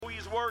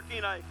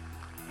working. I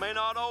may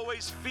not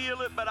always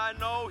feel it, but I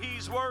know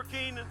He's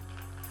working.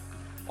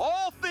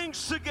 All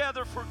things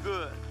together for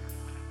good.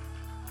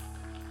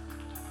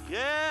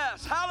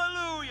 Yes,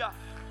 hallelujah.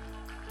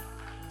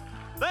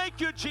 Thank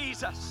you,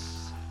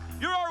 Jesus.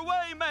 You're our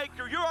way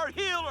maker. You're our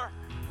healer.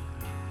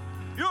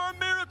 You're a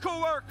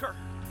miracle worker.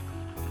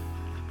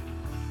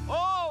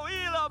 Oh,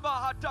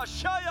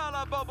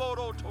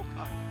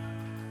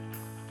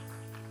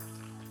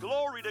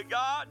 glory to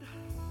God.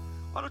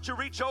 Why don't you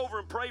reach over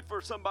and pray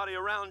for somebody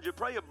around you?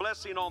 Pray a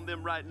blessing on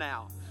them right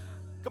now.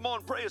 Come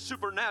on, pray a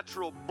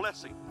supernatural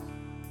blessing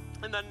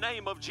in the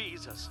name of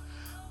Jesus.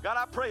 God,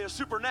 I pray a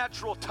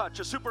supernatural touch,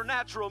 a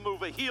supernatural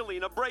move, a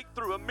healing, a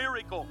breakthrough, a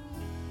miracle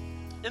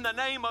in the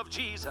name of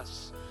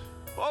Jesus.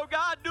 Oh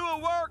God, do a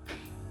work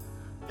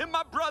in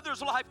my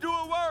brother's life. Do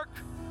a work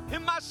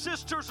in my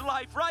sister's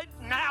life right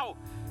now.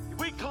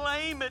 We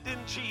claim it in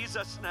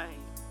Jesus'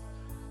 name.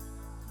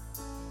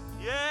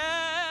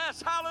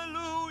 Yes,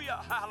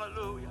 hallelujah,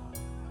 hallelujah.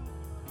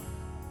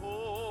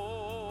 Oh,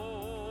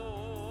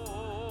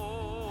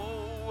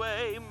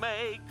 way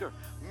maker,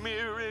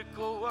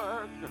 miracle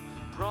worker,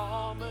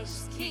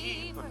 promise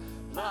keeper,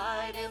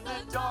 light in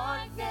the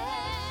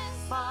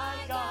darkness, my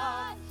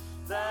God,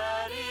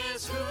 that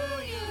is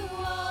who you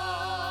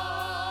are.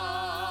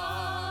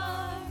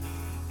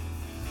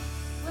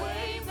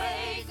 Way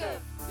maker,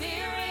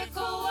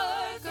 miracle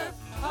worker,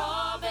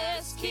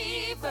 promise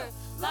keeper,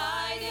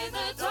 light in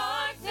the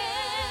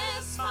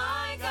darkness,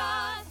 my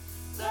God,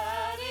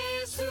 that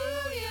is who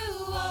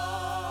you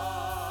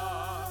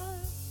are.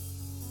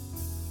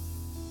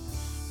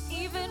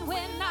 Even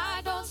when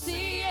I don't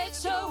see it,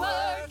 you're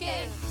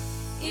working.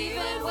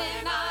 Even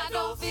when I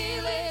don't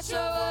feel it, you're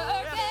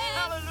working. Yes,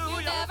 hallelujah.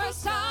 You never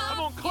stop. Come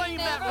on, claim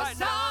that right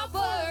now.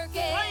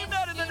 Working. Claim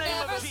that in the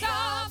name of Jesus.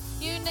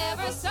 You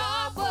never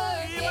stop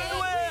working.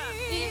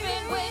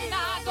 Even when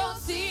I don't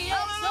see it,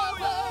 you're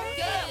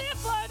working.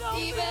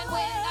 Even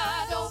when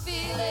I don't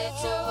feel it,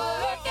 you're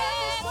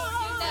working.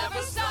 You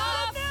never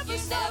stop. You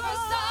never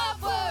stop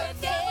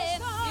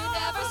working. You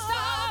never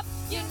stop.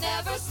 You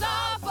never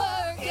stop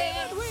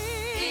working.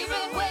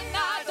 Even when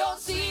I don't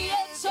see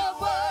it, you're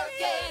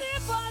working.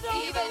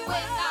 Even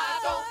when I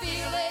don't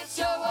feel it,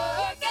 you're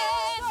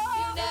working.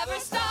 You never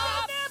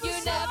stop. You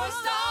never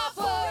stop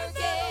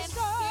working.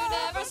 You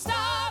never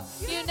stop.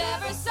 You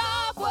never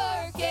stop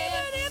working.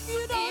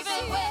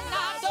 Even when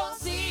I don't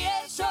see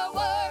it, you're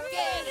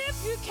working.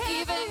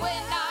 Even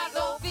when I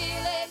don't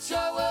feel it,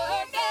 you're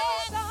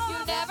working. You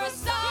never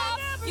stop.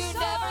 You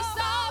never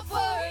stop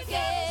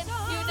working.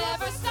 You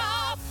never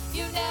stop.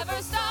 You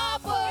never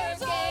stop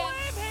working.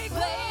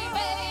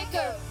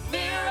 Waymaker,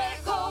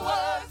 miracle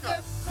worker,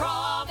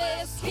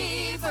 promise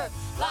keeper,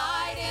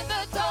 light in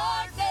the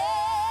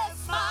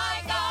darkness,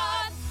 my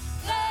God,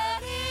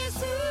 that is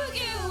who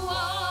you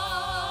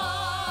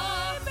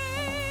are.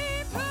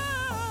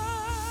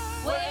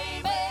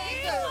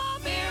 Waymaker,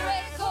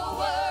 miracle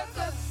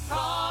worker,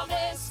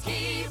 promise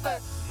keeper,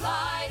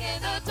 light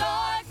in the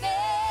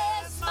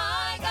darkness,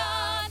 my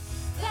God,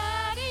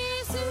 that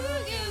is who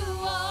you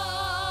are.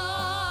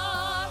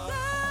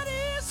 That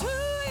is who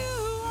you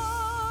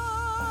are.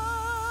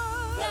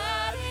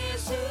 That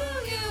is who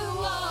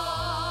you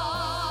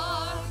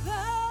are.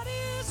 That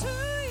is who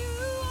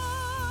you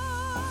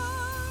are.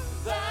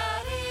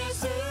 That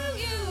is who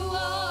you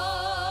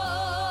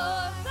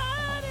are.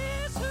 That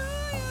is who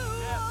you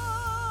are.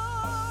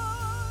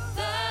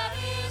 That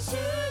is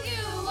who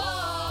you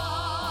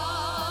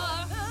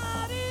are.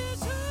 That is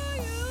who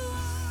you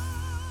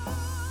are.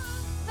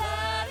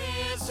 That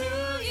is who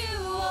you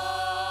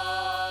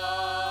are.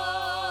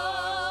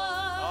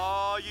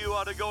 Oh, you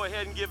ought to go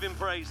ahead and give Him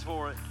praise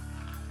for it.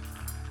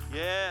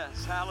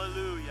 Yes,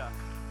 hallelujah.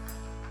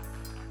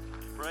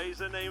 Praise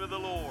the name of the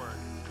Lord.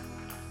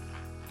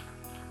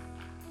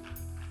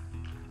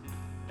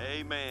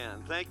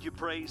 Amen. Thank you,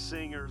 praise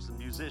singers and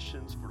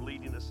musicians, for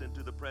leading us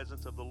into the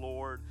presence of the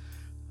Lord.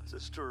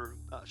 Sister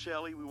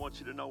Shelley, we want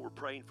you to know we're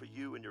praying for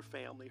you and your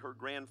family. Her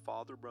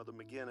grandfather, Brother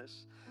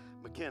McGinnis,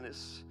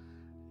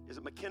 is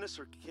it McKinnis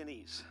or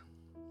Kinney's?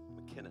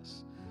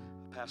 McKinnis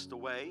passed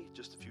away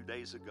just a few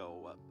days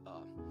ago.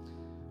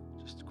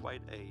 Just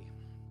quite a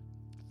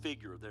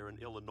figure there in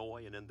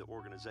Illinois and in the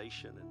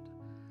organization, and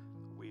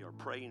we are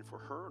praying for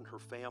her and her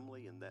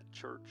family and that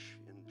church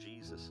in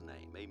Jesus'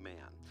 name.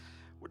 Amen.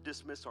 We'll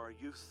dismiss our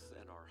youth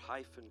and our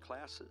hyphen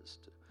classes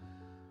to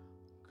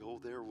go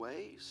their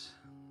ways.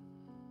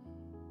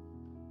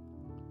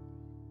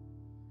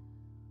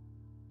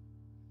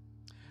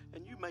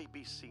 And you may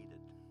be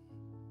seated.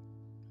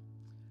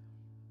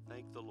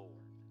 Thank the Lord.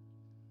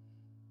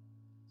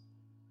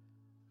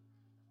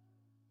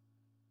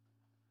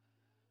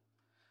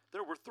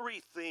 There were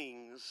three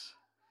things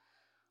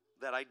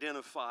that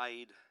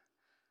identified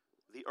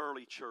the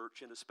early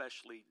church, and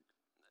especially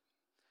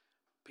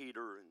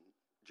Peter and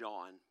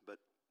John, but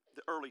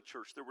the early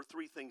church. There were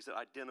three things that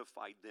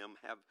identified them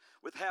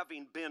with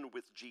having been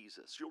with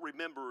Jesus. You'll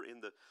remember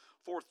in the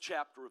 4th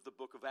chapter of the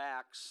book of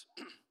Acts,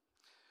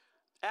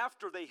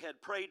 after they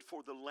had prayed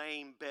for the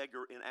lame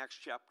beggar in Acts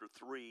chapter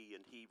 3,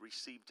 and he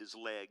received his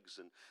legs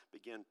and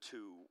began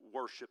to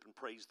worship and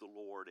praise the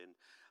Lord, and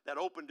that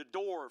opened a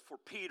door for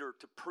Peter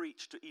to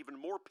preach to even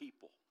more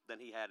people than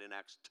he had in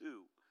Acts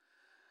 2.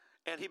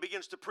 And he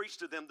begins to preach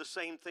to them the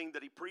same thing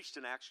that he preached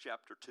in Acts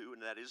chapter 2,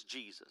 and that is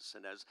Jesus.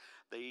 And as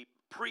they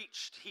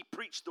preached, he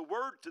preached the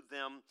word to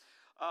them.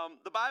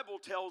 The Bible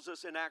tells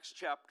us in Acts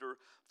chapter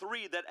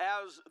 3 that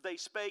as they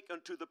spake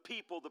unto the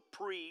people, the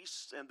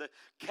priests and the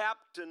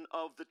captain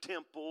of the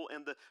temple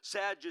and the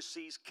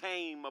Sadducees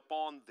came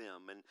upon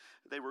them, and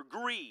they were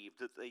grieved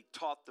that they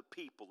taught the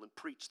people and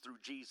preached through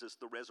Jesus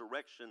the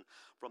resurrection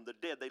from the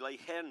dead. They lay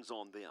hands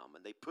on them,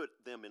 and they put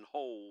them in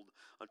hold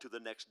unto the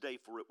next day,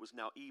 for it was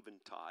now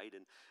eventide.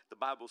 And the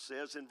Bible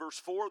says in verse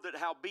 4 that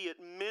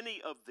howbeit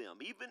many of them,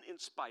 even in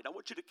spite, I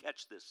want you to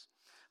catch this.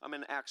 I'm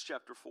in Acts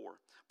chapter 4,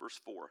 verse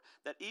 4,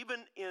 that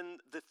even in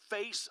the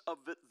face of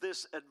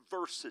this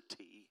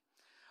adversity,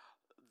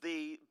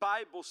 the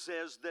Bible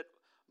says that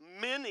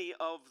many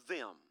of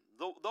them,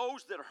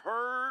 those that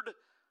heard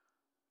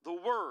the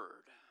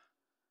word,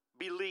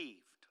 believed.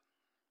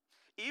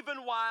 Even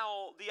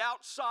while the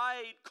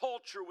outside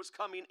culture was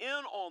coming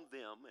in on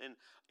them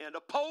and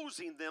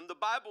opposing them, the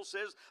Bible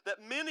says that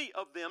many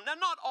of them, now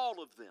not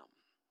all of them,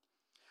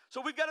 so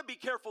we've got to be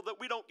careful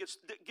that we don't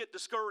get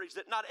discouraged,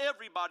 that not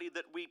everybody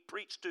that we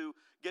preach to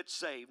gets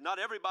saved. Not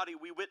everybody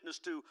we witness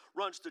to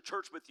runs to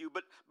church with you,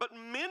 but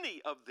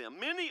many of them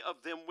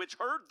which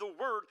heard the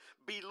word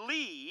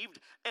believed,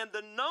 and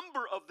the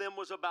number of them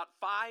was about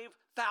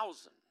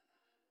 5,000.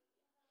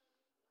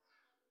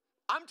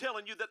 I'm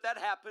telling you that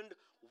happened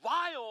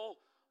while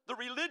the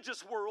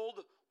religious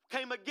world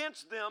came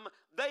against them.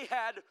 They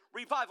had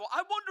revival.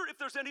 I wonder if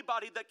there's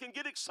anybody that can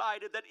get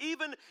excited that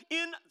even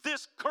in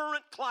this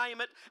current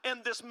climate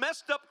and this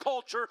messed up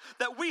culture,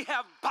 that we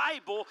have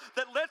Bible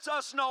that lets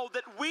us know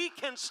that we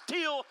can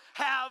still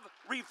have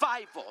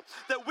revival,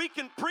 that we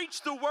can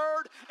preach the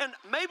word, and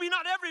maybe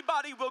not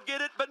everybody will get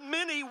it, but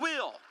many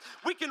will.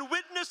 We can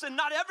witness and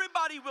not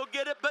everybody will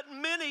get it, but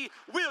many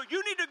will.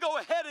 You need to go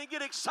ahead and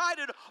get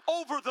excited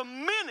over the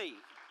many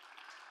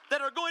that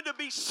are going to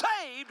be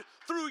saved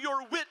through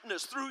your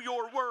witness, through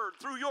your word,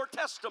 through your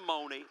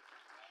testimony.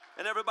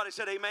 And everybody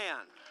said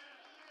amen.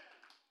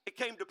 It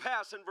came to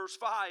pass in verse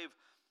 5,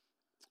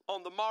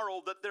 on the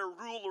morrow, that their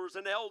rulers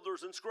and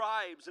elders and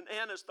scribes and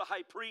Annas the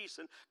high priest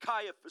and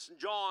Caiaphas and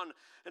John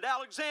and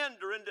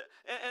Alexander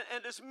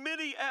and as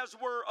many as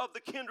were of the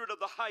kindred of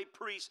the high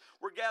priest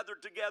were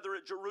gathered together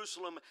at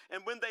Jerusalem.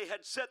 And when they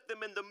had set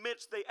them in the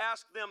midst, they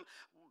asked them,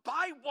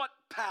 by what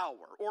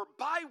power or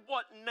by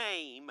what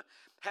name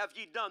have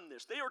ye done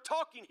this? They are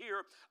talking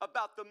here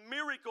about the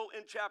miracle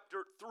in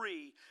chapter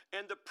 3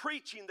 and the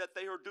preaching that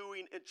they are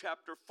doing in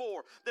chapter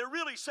 4. They're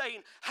really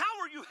saying, how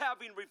are you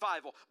having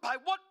revival? By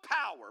what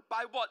power?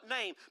 By what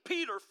name?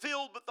 Peter,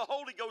 filled with the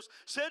Holy Ghost,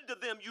 said to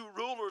them, you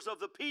rulers of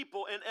the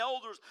people and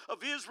elders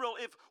of Israel,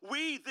 if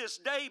we this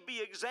day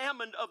be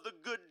examined of the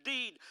good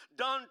deed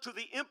done to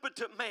the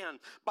impotent man,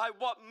 by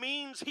what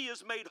means he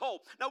is made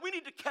whole. Now we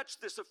need to catch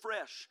this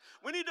afresh.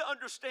 We need to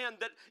understand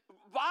that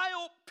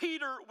while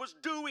Peter was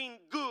doing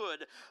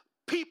good,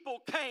 people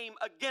came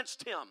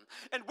against him.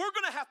 And we're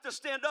going to have to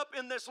stand up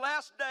in this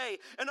last day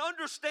and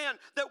understand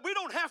that we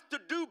don't have to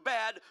do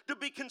bad to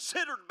be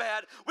considered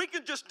bad. We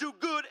can just do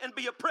good and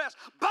be oppressed.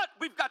 But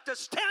we've got to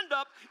stand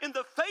up in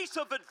the face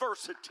of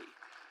adversity,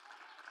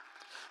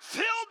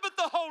 filled with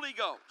the Holy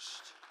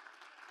Ghost.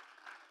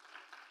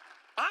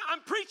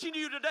 I'm preaching to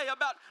you today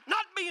about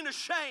not being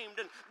ashamed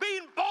and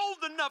being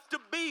bold enough to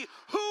be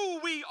who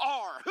we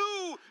are,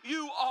 who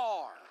you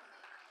are.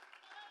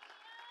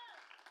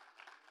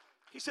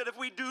 He said, if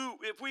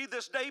we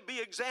this day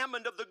be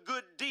examined of the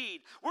good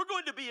deed, we're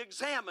going to be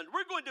examined.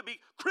 We're going to be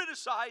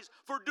criticized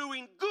for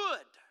doing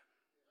good,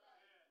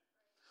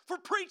 for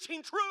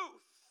preaching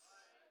truth,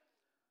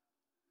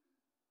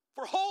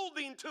 for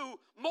holding to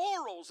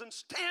morals and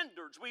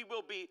standards. We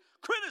will be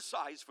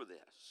criticized for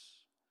this.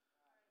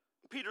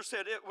 Peter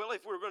said, well,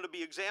 if we're going to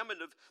be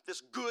examined of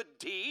this good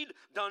deed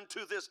done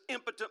to this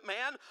impotent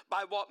man,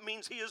 by what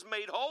means he is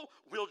made whole,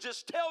 we'll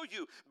just tell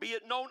you, be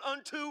it known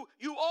unto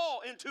you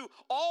all and to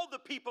all the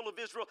people of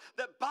Israel,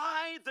 that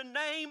by the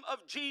name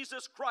of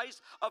Jesus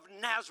Christ of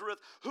Nazareth,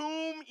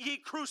 whom ye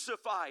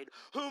crucified,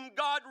 whom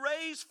God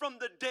raised from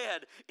the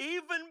dead,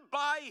 even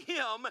by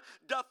him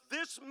doth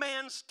this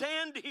man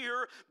stand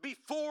here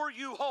before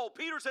you whole.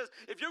 Peter says,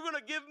 if you're going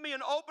to give me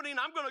an opening,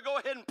 I'm going to go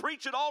ahead and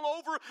preach it all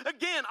over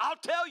again. I'll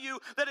tell you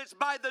that it's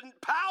by the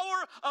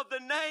power of the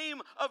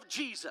name of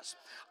Jesus.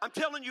 I'm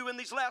telling you, in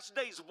these last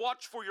days,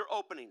 watch for your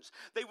openings.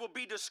 They will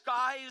be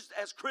disguised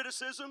as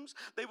criticisms.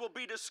 They will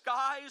be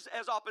disguised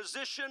as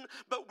opposition.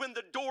 But when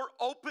the door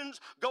opens,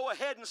 go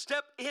ahead and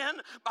step in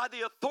by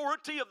the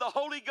authority of the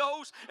Holy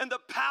Ghost and the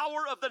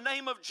power of the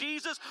name of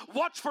Jesus.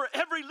 Watch for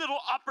every little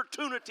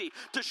opportunity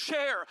to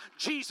share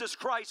Jesus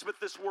Christ with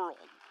this world.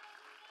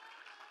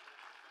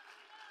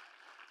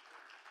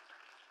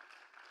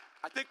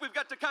 I think we've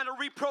got to kind of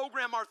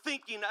reprogram our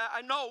thinking.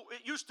 I know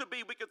it used to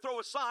be we could throw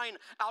a sign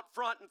out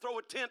front and throw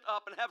a tent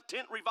up and have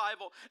tent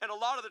revival, and a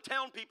lot of the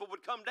town people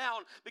would come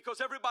down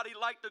because everybody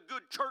liked a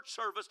good church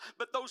service,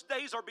 but those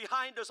days are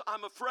behind us,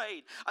 I'm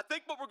afraid. I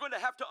think what we're going to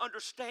have to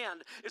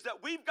understand is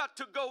that we've got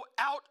to go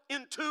out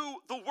into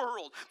the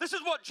world. This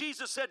is what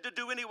Jesus said to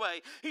do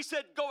anyway. He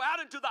said, go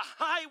out into the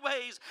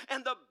highways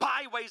and the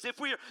byways. If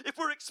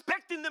we're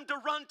expecting them to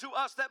run to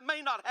us, that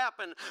may not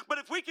happen, but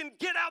if we can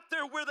get out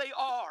there where they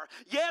are,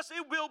 yes,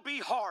 it will be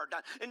hard,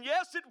 and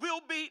yes, it will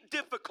be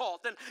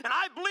difficult, and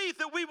I believe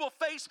that we will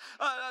face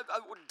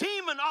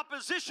demon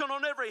opposition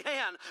on every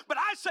hand, but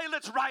I say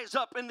let's rise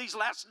up in these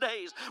last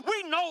days.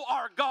 We know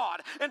our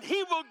God, and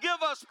He will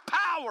give us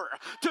power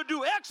to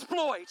do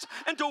exploits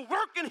and to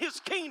work in His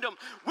kingdom.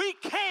 We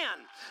can,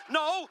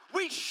 no,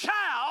 we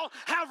shall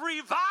have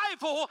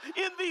revival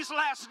in these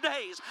last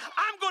days.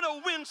 I'm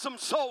going to win some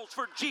souls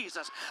for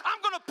Jesus.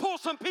 I'm going to pull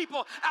some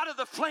people out of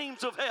the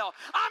flames of hell.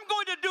 I'm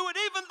going to do it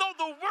even though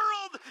the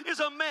world is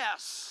a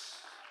mess.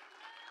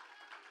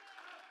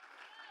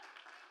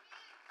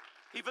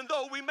 Even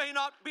though we may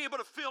not be able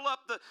to fill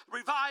up the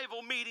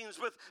revival meetings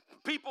with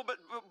people but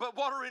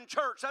what are in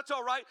church, that's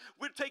all right.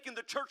 We're taking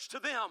the church to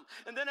them.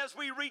 And then as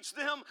we reach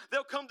them,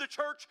 they'll come to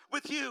church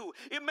with you.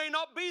 It may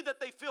not be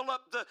that they fill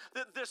up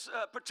this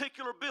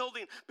particular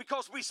building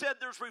because we said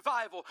there's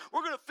revival.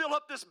 We're going to fill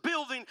up this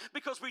building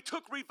because we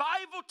took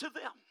revival to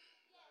them.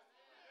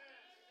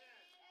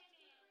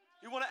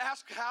 You want to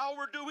ask how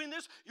we're doing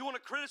this? You want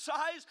to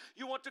criticize?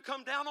 You want to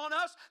come down on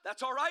us?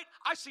 That's all right.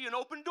 I see an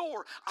open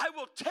door. I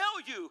will tell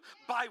you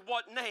by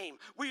what name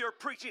we are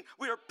preaching.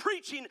 We are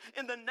preaching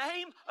in the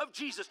name of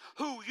Jesus,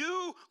 who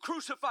you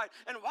crucified.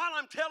 And while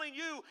I'm telling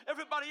you,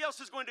 everybody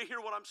else is going to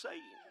hear what I'm saying.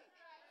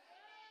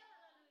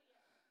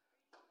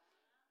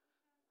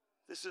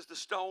 This is the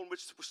stone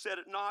which was set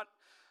at naught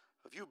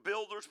of you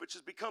builders, which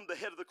has become the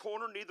head of the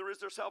corner. Neither is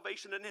there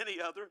salvation in any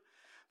other.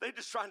 They're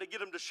just trying to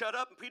get him to shut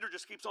up, and Peter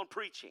just keeps on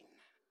preaching.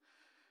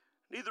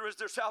 Neither is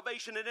there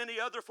salvation in any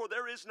other, for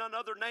there is none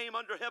other name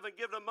under heaven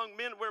given among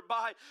men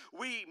whereby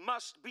we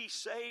must be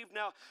saved.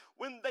 Now,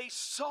 when they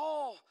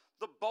saw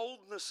the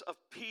boldness of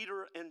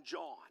Peter and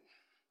John,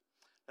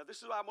 now this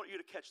is why I want you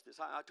to catch this.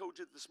 I told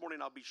you this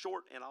morning I'll be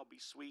short and I'll be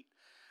sweet,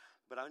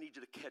 but I need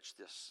you to catch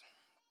this.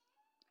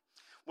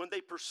 When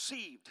they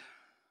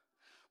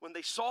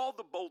saw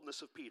the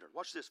boldness of Peter,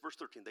 watch this, verse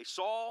 13. They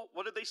saw,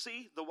 what did they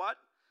see? The what?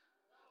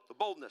 The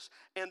boldness.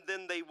 And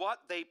then they what?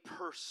 They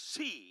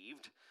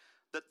perceived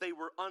that they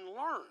were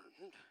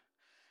unlearned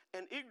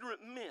and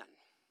ignorant men.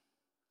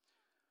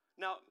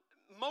 Now,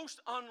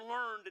 most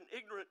unlearned and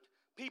ignorant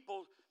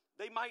people,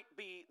 they might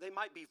be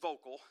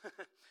vocal,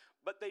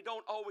 but they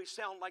don't always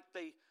sound like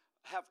they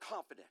have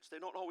confidence. They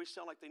don't always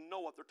sound like they know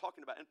what they're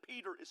talking about. And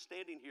Peter is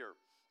standing here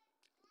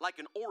like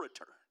an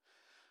orator,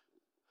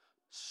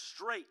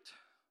 straight,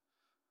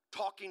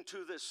 talking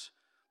to this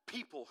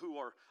people who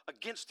are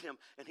against him,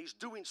 and he's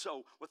doing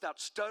so without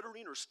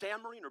stuttering or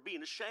stammering or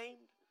being ashamed.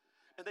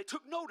 And they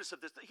took notice of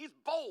this. He's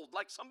bold,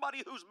 like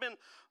somebody who's been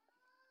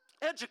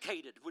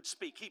educated would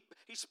speak.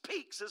 He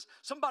speaks as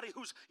somebody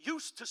who's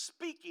used to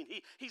speaking.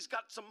 He's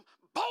got some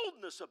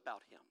boldness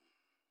about him.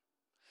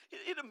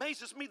 It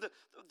amazes me that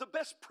the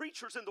best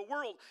preachers in the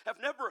world have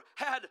never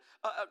had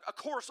a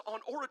course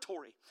on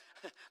oratory.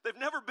 They've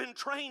never been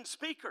trained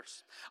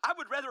speakers. I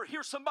would rather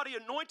hear somebody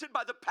anointed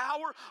by the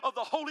power of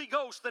the Holy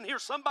Ghost than hear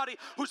somebody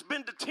who's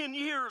been to 10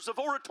 years of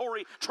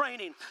oratory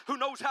training, who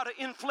knows how to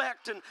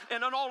inflect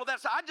and all of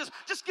that. So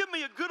just give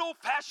me a good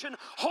old-fashioned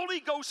Holy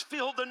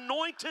Ghost-filled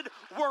anointed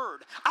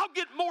word. I'll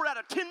get more out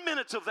of 10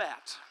 minutes of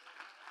that.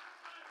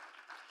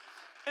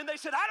 And they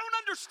said, I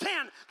don't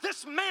understand.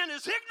 This man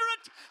is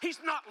ignorant. He's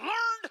not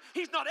learned.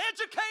 He's not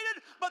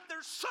educated. But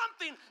there's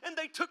something. And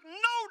they took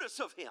notice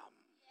of him.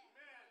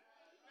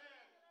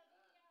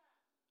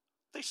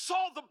 They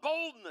saw the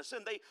boldness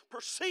and they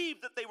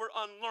perceived that they were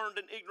unlearned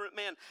and ignorant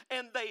men.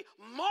 And they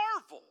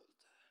marveled.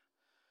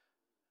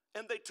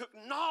 And they took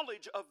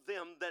knowledge of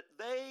them that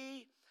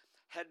they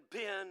had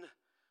been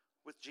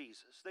with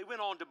Jesus. They went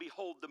on to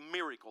behold the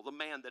miracle, the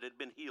man that had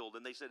been healed.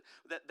 And they said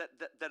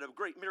that a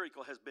great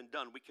miracle has been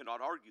done. We cannot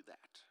argue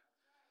that.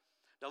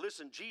 Now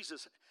listen,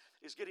 Jesus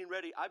is getting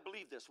ready. I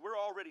believe this. We're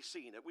already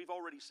seeing it. We've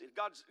already seen it.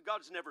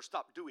 God's never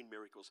stopped doing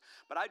miracles.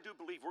 But I do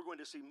believe we're going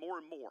to see more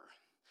and more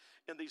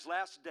in these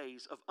last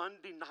days of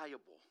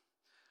undeniable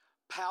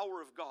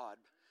power of God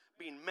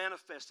being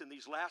manifest in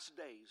these last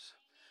days.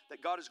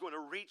 That God is going to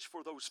reach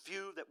for those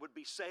few that would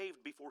be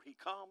saved before He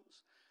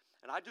comes.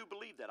 And I do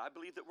believe that. I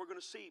believe that we're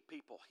going to see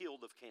people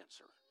healed of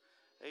cancer.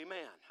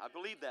 Amen. I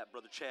believe that,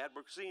 Brother Chad.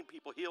 We're seeing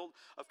people healed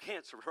of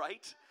cancer,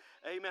 right?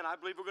 Amen. I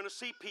believe we're going to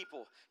see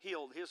people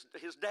healed.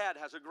 His dad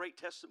has a great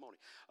testimony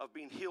of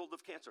being healed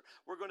of cancer.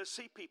 We're going to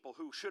see people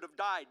who should have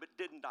died but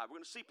didn't die.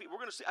 We're going to see people. We're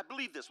going to see. I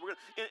believe this. We're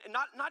going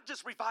to, not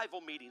just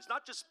revival meetings,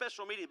 not just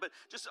special meetings, but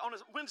just on a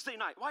Wednesday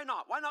night. Why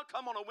not? Why not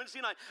come on a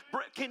Wednesday night?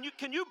 Can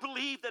you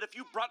believe that if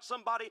you brought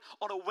somebody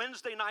on a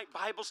Wednesday night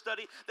Bible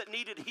study that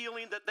needed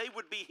healing, that they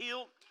would be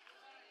healed?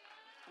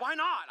 Why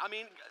not? I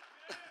mean,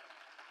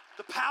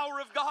 The power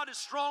of God is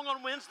strong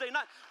on Wednesday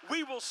night.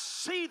 We will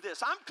see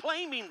this. I'm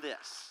claiming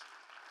this.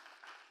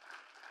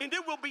 And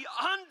it will be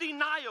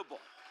undeniable.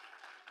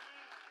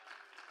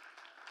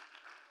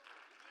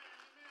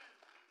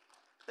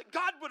 That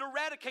God would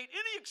eradicate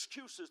any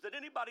excuses that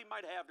anybody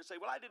might have to say,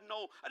 well, I didn't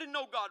know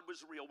God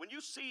was real. When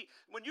you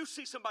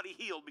see somebody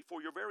healed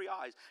before your very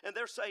eyes, and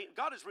they're saying,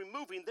 God is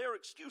removing their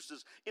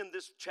excuses in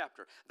this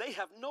chapter. They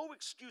have no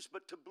excuse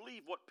but to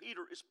believe what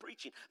Peter is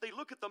preaching. They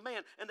look at the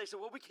man and they say,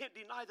 well, we can't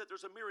deny that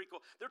there's a miracle.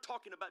 They're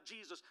talking about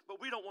Jesus,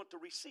 but we don't want to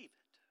receive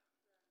it.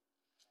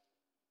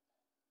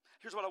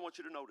 Here's what I want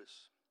you to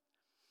notice.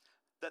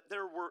 That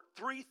there were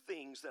three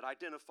things that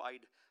identified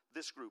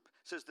this group.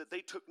 It says that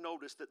they took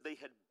notice that they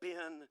had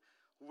been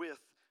with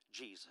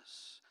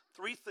Jesus.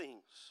 Three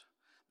things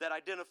that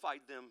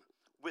identified them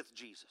with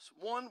Jesus.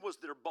 One was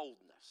their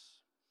boldness.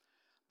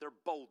 Their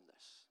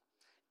boldness.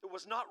 It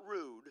was not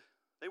rude.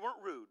 They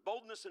weren't rude.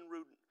 Boldness and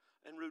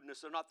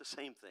rudeness are not the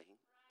same thing.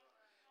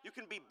 You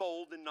can be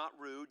bold and not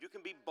rude. You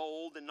can be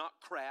bold and not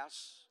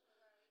crass.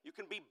 You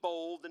can be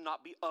bold and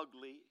not be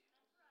ugly.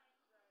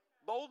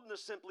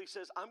 Boldness simply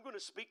says, I'm going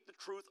to speak the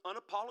truth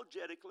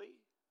unapologetically.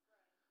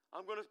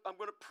 I'm going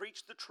to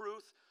preach the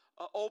truth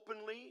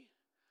openly.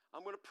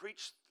 I'm going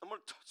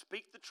to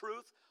speak the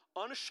truth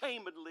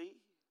unashamedly.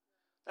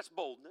 That's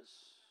boldness.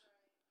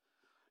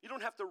 You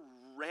don't have to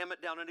ram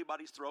it down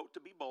anybody's throat to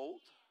be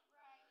bold.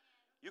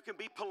 You can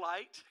be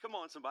polite, come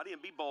on somebody,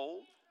 and be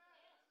bold.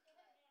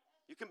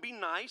 You can be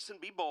nice and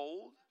be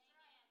bold.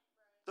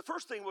 The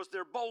first thing was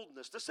their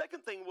boldness. The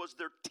second thing was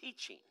their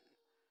teaching.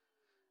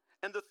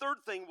 And the third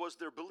thing was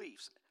their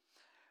beliefs.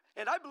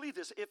 And I believe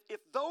this, if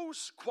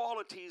those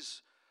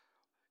qualities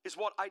is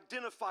what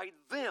identified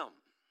them,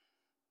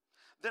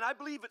 then I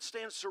believe it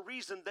stands to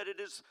reason that it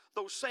is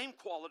those same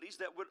qualities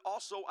that would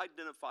also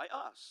identify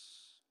us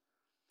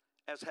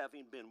as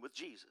having been with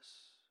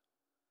Jesus,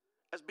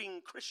 as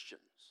being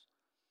Christians,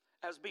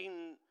 as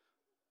being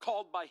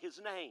called by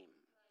his name,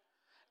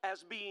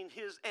 as being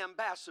his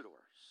ambassadors.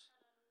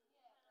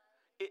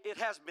 It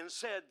has been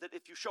said that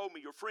if you show me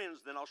your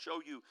friends, then I'll show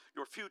you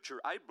your future.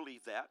 I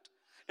believe that.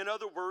 In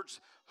other words,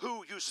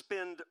 who you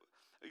spend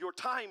your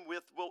time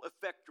with will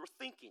affect your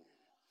thinking.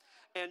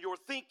 And your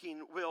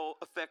thinking will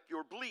affect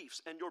your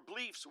beliefs. And your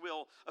beliefs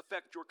will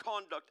affect your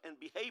conduct and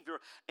behavior.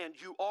 And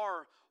you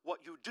are what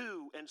you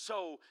do. And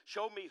so,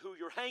 show me who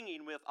you're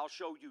hanging with, I'll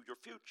show you your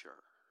future.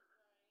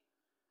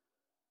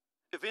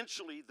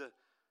 Eventually, the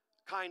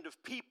kind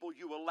of people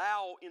you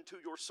allow into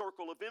your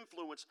circle of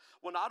influence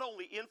will not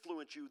only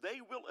influence you, they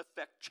will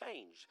affect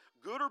change.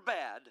 Good or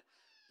bad,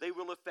 they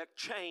will affect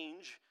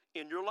change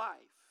in your life.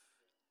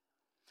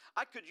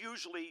 I could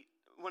usually,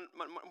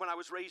 when I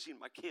was raising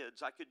my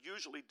kids, I could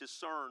usually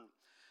discern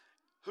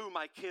who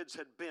my kids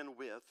had been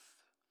with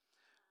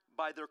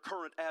by their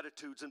current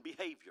attitudes and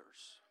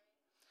behaviors.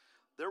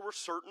 There were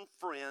certain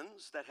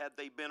friends that had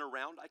they been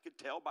around, I could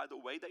tell by the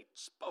way they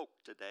spoke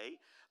today,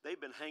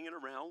 they've been hanging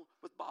around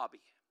with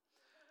Bobby.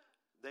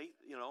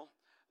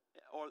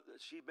 Or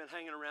she'd been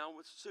hanging around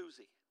with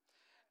Susie.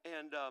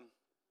 And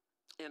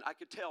I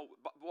could tell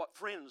what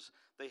friends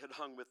they had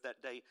hung with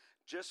that day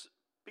just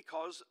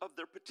because of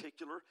their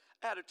particular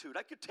attitude.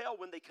 I could tell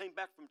when they came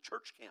back from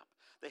church camp,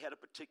 they had a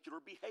particular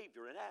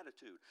behavior and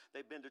attitude.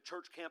 They'd been to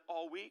church camp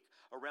all week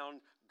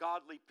around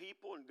godly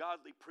people and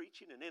godly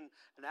preaching and in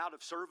and out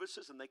of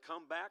services, and they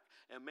come back,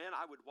 and man,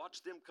 I would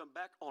watch them come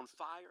back on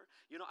fire.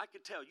 I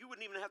could tell. You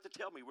wouldn't even have to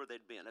tell me where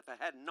they'd been. If I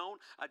hadn't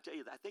known, I'd tell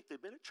you that I think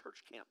they'd been at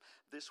church camp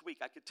this week.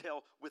 I could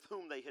tell with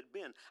whom they had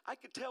been. I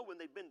could tell when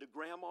they'd been to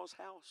Grandma's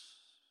house,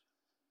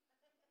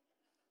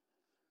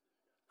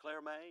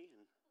 Claire May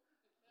and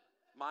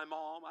my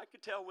mom. I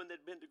could tell when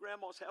they'd been to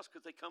Grandma's house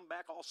because they come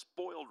back all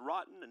spoiled,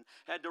 rotten, and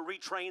had to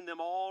retrain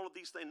them, all of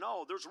these things.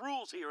 No, there's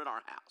rules here in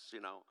our house,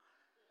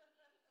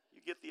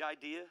 You get the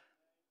idea?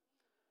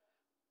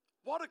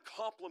 What a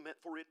compliment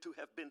for it to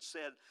have been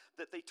said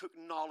that they took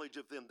knowledge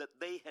of them, that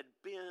they had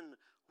been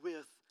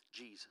with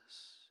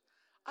Jesus.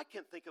 I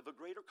can't think of a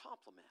greater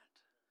compliment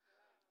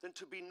than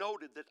to be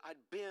noted that I'd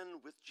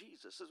been with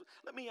Jesus.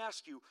 Let me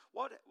ask you,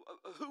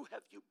 who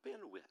have you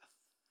been with?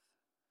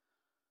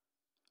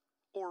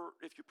 Or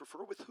if you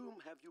prefer, with whom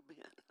have you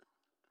been?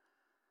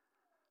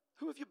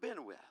 Who have you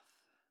been with?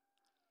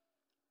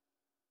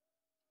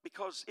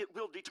 Because it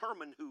will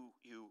determine who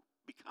you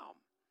become.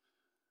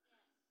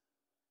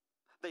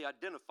 They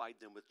identified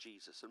them with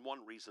Jesus, and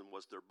one reason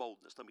was their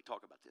boldness. Let me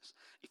talk about this.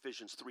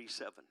 Ephesians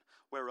 3:7,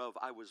 whereof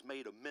I was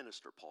made a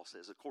minister, Paul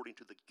says, according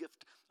to the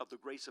gift of the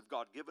grace of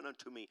God given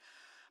unto me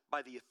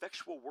by the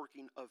effectual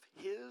working of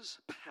his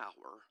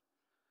power.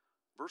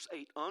 Verse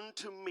 8,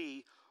 unto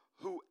me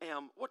who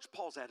am, what's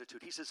Paul's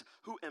attitude? He says,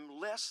 who am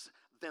less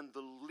than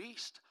the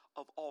least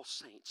of all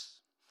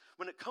saints.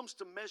 When it comes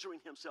to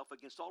measuring himself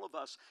against all of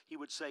us, he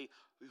would say,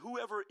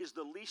 whoever is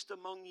the least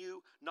among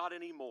you, not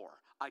anymore.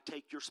 I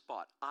take your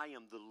spot. I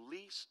am the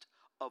least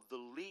of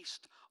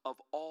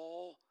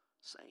all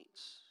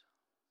saints.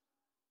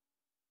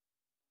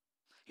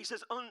 He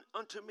says,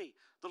 unto me,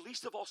 the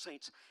least of all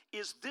saints,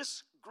 is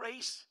this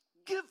grace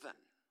given.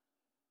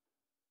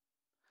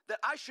 that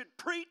I should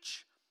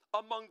preach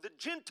among the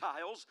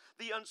Gentiles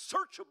the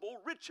unsearchable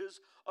riches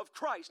of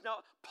Christ. Now,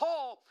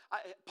 Paul,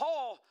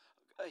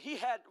 he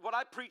had what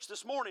I preached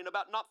this morning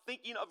about not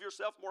thinking of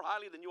yourself more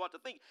highly than you ought to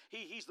think.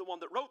 He's the one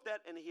that wrote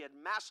that, and he had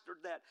mastered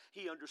that.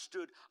 He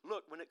understood,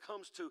 look, when it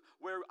comes to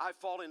where I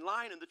fall in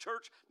line in the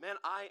church, man,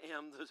 I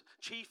am the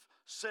chief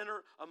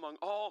sinner among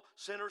all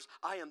sinners.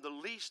 I am the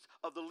least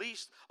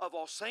of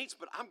all saints,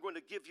 but I'm going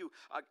to give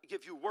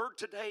you word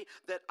today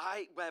that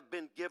I have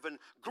been given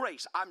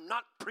grace. I'm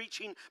not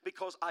preaching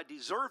because I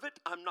deserve it.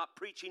 I'm not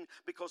preaching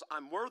because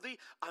I'm worthy.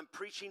 I'm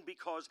preaching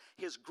because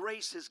his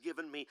grace has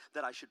given me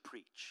that I should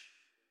preach.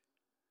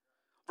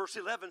 Verse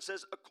 11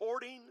 says,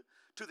 according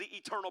to the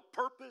eternal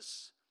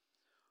purpose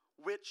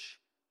which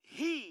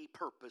he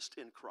purposed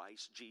in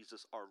Christ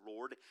Jesus our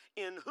Lord,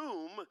 in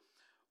whom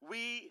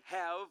we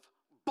have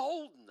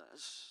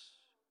boldness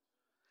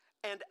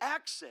and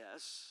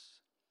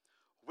access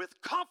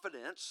with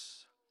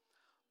confidence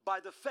by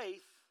the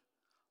faith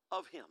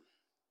of him.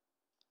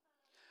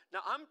 Now,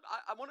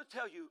 I want to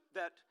tell you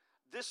that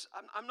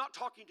I'm not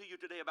talking to you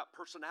today about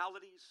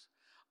personalities.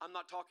 I'm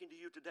not talking to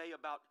you today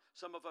about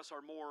some of us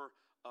are more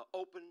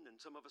open,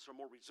 and some of us are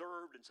more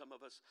reserved, and some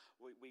of us,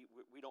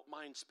 we don't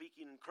mind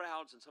speaking in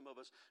crowds, and some of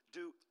us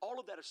do. All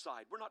of that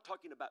aside, we're not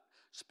talking about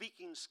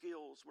speaking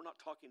skills. We're not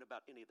talking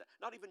about any of that.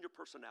 Not even your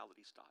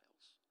personality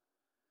styles.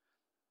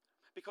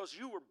 Because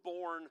you were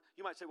born,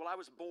 you might say, well, I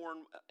was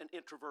born an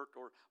introvert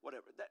or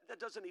whatever. That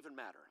doesn't even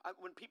matter.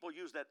 When people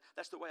use that,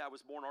 that's the way I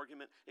was born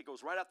argument, it goes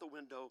right out the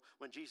window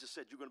when Jesus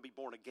said you're going to be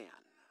born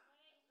again.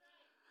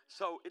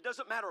 So it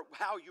doesn't matter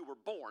how you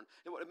were born.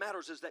 What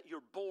matters is that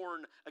you're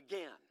born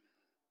again.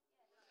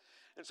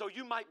 And so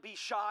you might be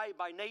shy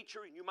by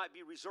nature, and you might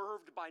be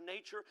reserved by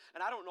nature.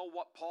 And I don't know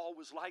what Paul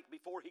was like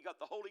before he got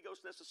the Holy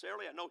Ghost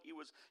necessarily. I know he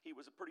was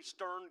a pretty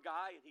stern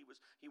guy, and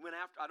he went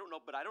after. I don't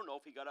know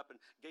if he got up and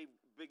gave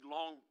big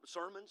long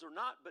sermons or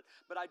not.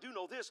 But I do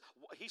know this.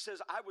 He says,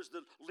 I was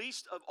the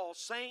least of all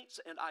saints,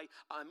 and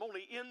I'm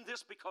only in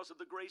this because of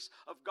the grace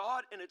of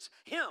God. And it's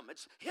him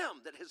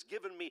that has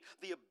given me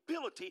the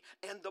ability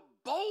and the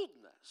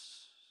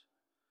boldness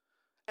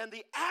and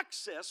the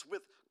access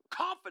with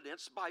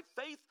confidence by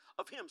faith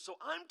of him. So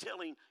I'm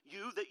telling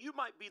you that you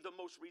might be the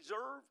most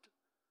reserved,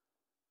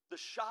 the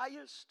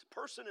shyest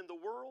person in the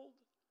world,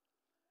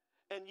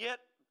 and yet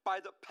by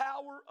the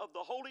power of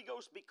the Holy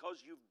Ghost,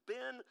 because you've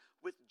been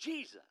with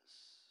Jesus,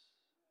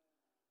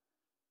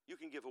 you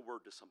can give a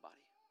word to somebody.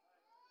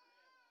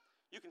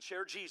 You can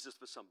share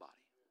Jesus with somebody.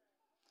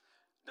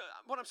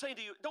 What I'm saying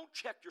to you, don't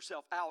check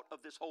yourself out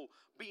of this whole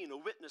being a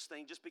witness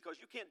thing just because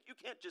you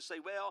can't just say,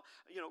 well,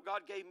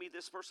 God gave me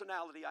this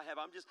personality I have.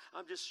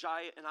 I'm just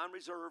shy and I'm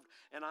reserved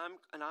and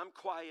I'm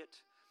quiet.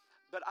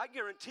 But I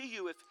guarantee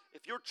you,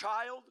 if your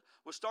child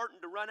was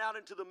starting to run out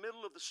into the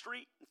middle of the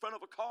street in front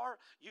of a car,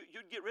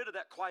 you'd get rid of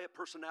that quiet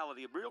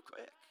personality real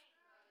quick.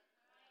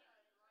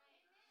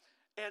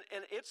 And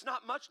it's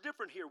not much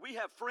different here. We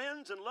have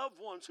friends and loved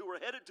ones who are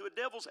headed to a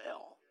devil's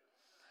hell.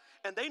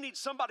 And they need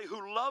somebody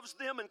who loves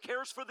them and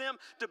cares for them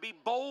to be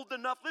bold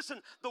enough.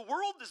 Listen, the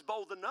world is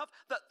bold enough.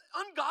 The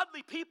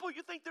ungodly people,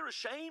 you think they're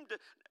ashamed?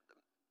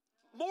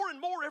 More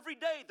and more every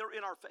day, they're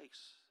in our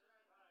face.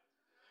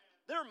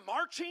 They're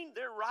marching,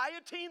 they're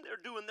rioting, they're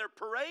doing their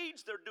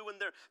parades, they're doing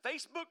their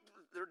Facebook,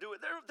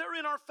 they're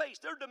in our face.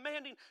 They're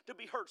demanding to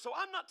be heard. So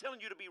I'm not telling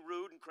you to be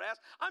rude and crass.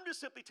 I'm just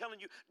simply telling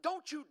you,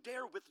 don't you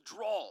dare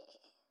withdraw.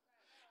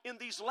 In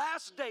these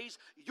last days,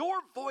 your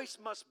voice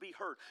must be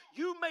heard.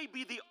 You may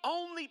be the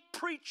only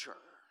preacher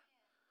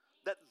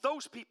that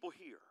those people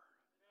hear.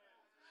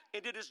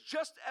 And it is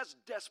just as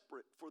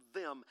desperate for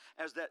them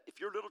as that if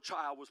your little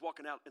child was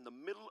walking out in the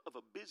middle of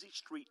a busy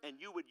street and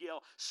you would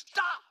yell,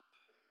 stop!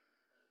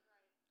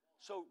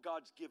 So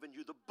God's given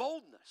you the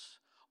boldness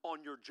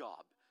on your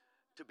job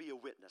to be a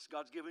witness.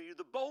 God's given you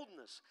the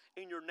boldness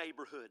in your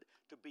neighborhood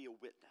to be a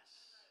witness.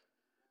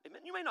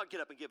 Amen. You may not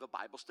get up and give a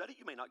Bible study.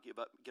 You may not get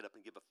up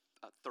and give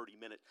a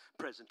 30-minute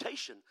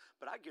presentation.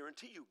 But I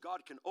guarantee you,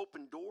 God can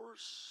open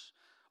doors,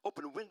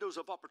 open windows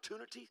of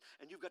opportunity,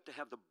 and you've got to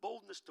have the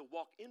boldness to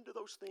walk into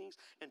those things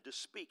and to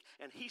speak.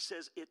 And he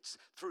says it's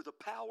through the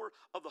power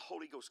of the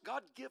Holy Ghost.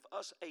 God, give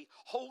us a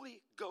Holy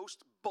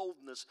Ghost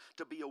boldness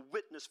to be a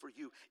witness for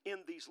you in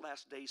these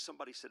last days.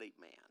 Somebody said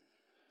amen.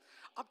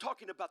 I'm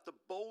talking about the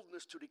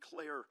boldness to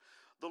declare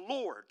the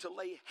Lord, to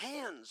lay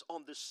hands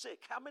on the sick.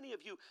 How many of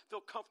you feel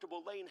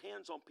comfortable laying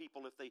hands on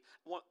people if they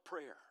want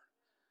prayer?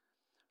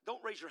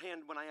 Don't raise your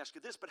hand when I ask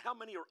you this, but how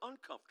many are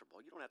uncomfortable?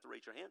 You don't have to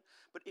raise your hand.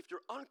 But if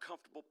you're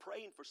uncomfortable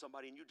praying for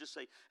somebody and you just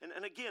say,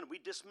 and again, we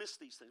dismiss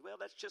these things. Well,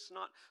 that's just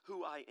not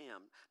who I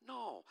am.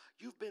 No,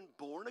 you've been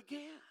born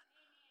again.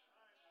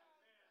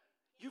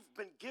 You've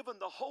been given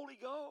the Holy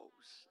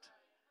Ghost.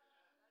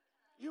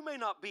 You may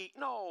not be,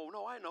 no,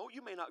 I know.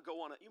 You may not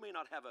go on you may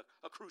not have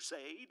a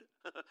crusade,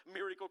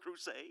 miracle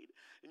crusade,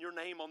 and your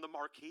name on the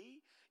marquee.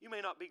 You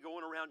may not be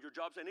going around your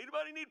job saying,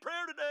 anybody need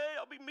prayer today?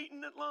 I'll be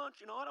meeting at lunch.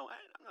 I'm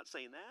not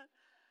saying that.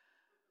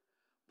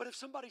 But if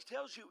somebody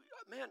tells you,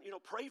 man,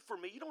 pray for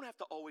me, you don't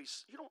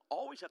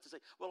always have to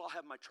say, well, I'll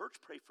have my church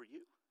pray for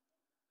you.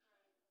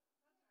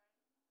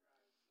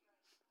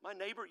 My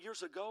neighbor,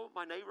 years ago,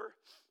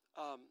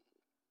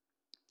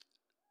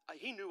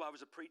 he knew I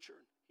was a preacher.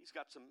 He's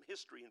got some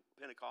history in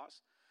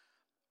Pentecost.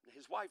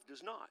 His wife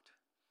does not.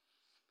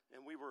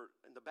 And we were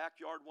in the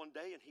backyard one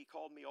day, and he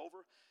called me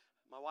over,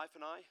 my wife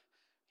and I.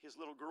 His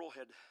little girl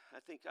had,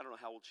 I don't know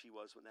how old she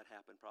was when that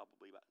happened,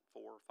 probably about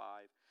 4 or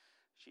 5.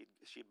 She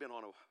had been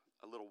on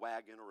a little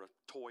wagon or a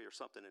toy or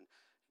something, and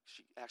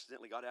she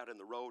accidentally got out in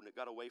the road, and it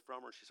got away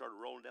from her, and she started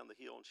rolling down the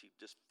hill, and she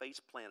just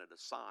face planted a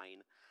sign,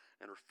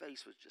 and her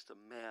face was just a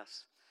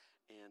mess.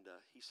 And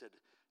he said,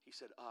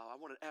 I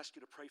want to ask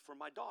you to pray for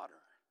my daughter.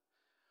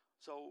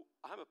 So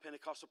I'm a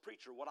Pentecostal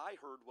preacher. What I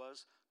heard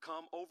was,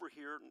 come over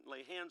here and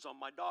lay hands on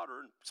my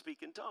daughter and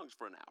speak in tongues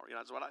for an hour.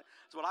 That's what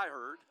I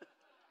heard.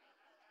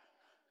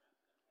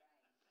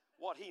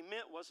 What he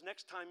meant was,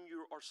 next time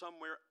you are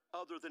somewhere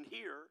other than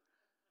here,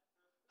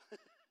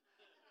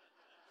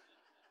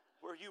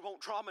 where you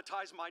won't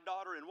traumatize my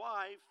daughter and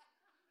wife,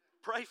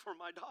 pray for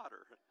my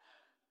daughter.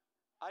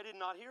 I did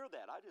not hear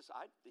that.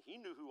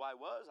 He knew who I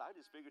was. I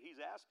just figured he's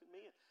asking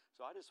me.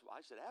 So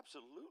I said,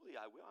 absolutely,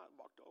 I will. I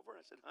walked over and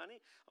I said, honey,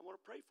 I want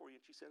to pray for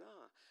you. And she said,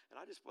 And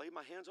I just laid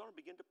my hands on her and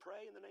began to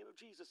pray in the name of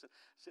Jesus. And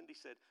Cindy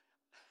said,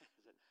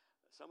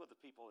 some of the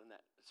people in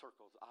that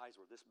circle's eyes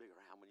were this big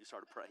around when you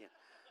started praying.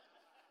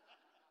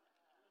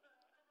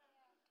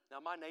 Now,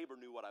 my neighbor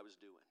knew what I was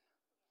doing.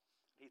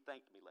 He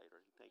thanked me later.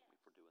 He thanked me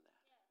for doing that.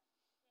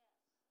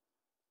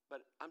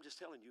 But I'm just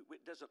telling you, we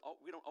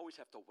don't always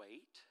have to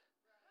wait.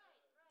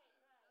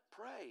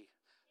 Pray.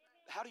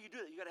 How do you do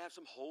that? You got to have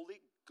some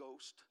Holy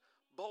Ghost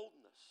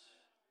boldness.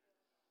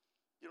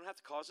 You don't have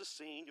to cause a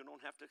scene. You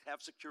don't have to have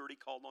security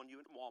called on you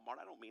at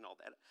Walmart. I don't mean all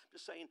that. I'm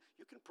just saying,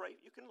 you can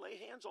pray. You can lay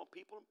hands on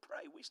people and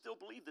pray. We still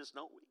believe this,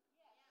 don't we?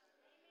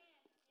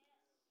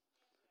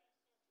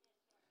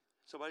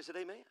 Somebody said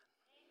amen.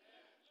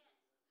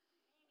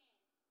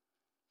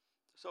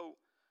 So,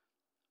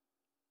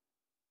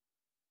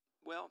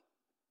 well,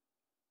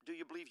 do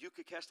you believe you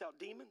could cast out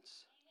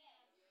demons?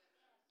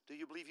 Do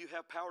you believe you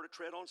have power to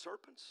tread on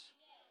serpents?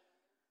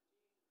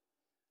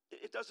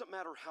 It doesn't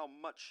matter how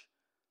much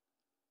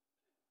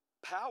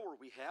power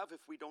we have if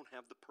we don't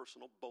have the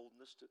personal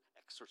boldness to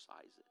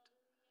exercise it.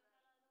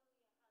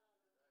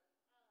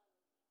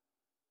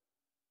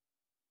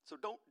 So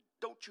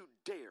don't you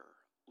dare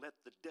let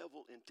the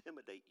devil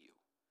intimidate you,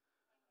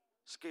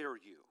 scare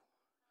you,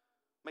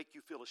 make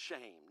you feel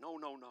ashamed. No.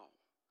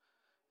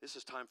 This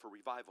is time for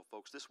revival,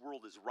 folks. This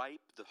world is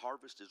ripe. The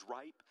harvest is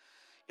ripe.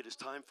 It is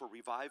time for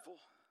revival.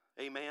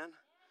 Amen.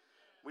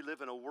 We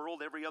live in a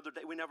world every other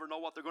day. We never know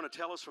what they're going to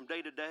tell us from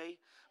day to day.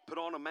 Put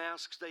on a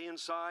mask, stay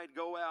inside,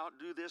 go out,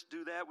 do this,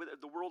 do that.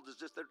 The world is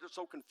they're just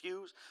so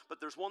confused. But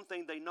there's one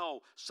thing they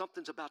know.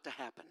 Something's about to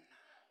happen.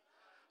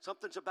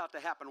 Something's about to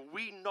happen.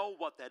 We know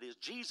what that is.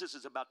 Jesus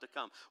is about to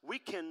come. We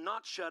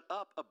cannot shut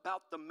up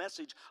about the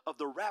message of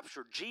the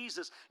rapture.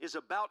 Jesus is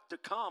about to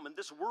come, and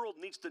this world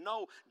needs to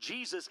know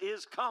Jesus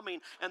is coming,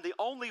 and the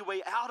only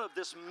way out of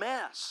this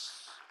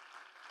mess,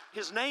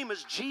 his name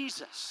is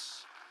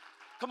Jesus.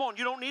 Come on,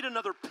 you don't need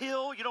another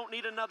pill. You don't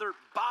need another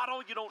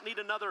bottle. You don't need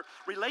another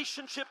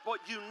relationship. What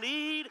you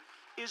need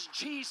is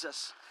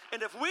Jesus.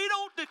 And if we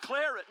don't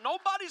declare it,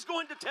 nobody's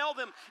going to tell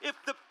them if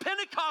the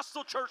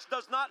Pentecostal church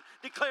does not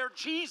declare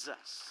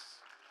Jesus.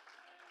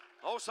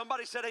 Oh,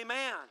 somebody said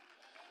amen.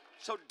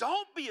 So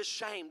don't be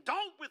ashamed.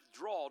 Don't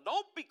withdraw.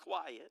 Don't be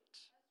quiet.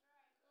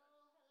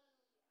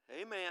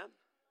 Amen.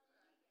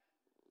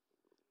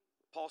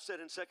 Paul said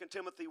in 2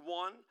 Timothy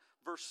 1,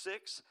 verse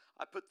 6,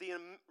 I put thee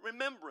in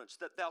remembrance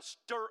that thou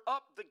stir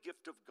up the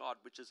gift of God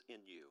which is in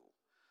you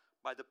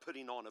by the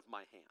putting on of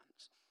my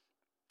hands.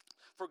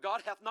 For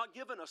God hath not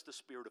given us the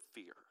spirit of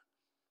fear.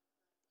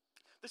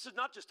 This is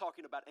not just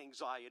talking about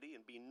anxiety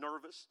and being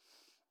nervous,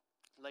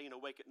 laying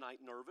awake at night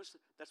nervous.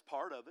 That's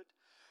part of it.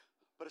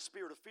 But a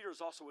spirit of fear is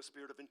also a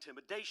spirit of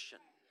intimidation.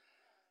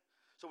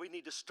 So we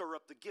need to stir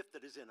up the gift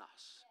that is in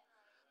us.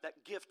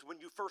 That gift, when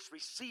you first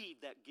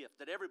received that gift,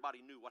 that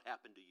everybody knew what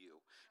happened to you.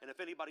 And if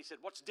anybody said,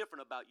 what's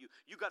different about you?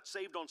 You got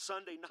saved on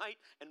Sunday night,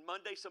 and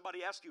Monday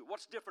somebody asked you,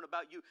 what's different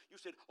about you? You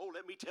said, oh,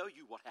 let me tell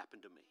you what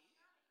happened to me.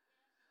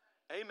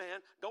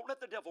 Amen. Don't let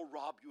the devil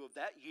rob you of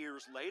that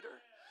years later.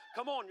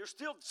 Come on, you're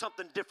still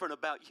something different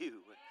about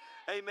you.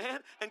 Amen.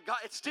 And God,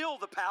 it's still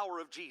the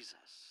power of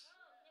Jesus.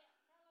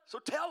 So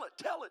tell it.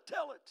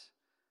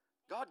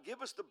 God,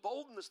 give us the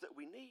boldness that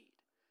we need.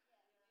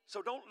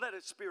 So don't let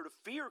a spirit of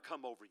fear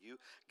come over you.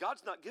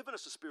 God's not given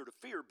us a spirit of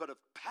fear, but of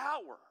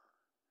power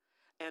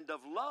and of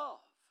love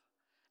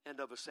and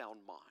of a sound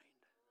mind.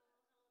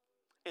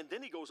 And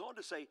then he goes on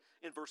to say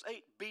in verse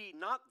 8, be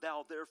not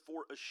thou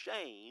therefore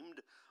ashamed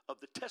of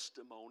the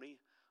testimony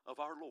of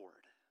our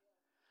Lord.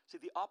 See,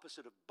 the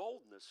opposite of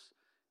boldness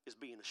is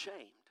being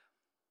ashamed.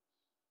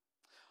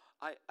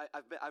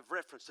 I've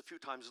referenced a few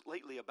times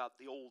lately about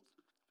the old,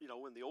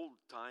 in the old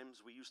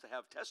times we used to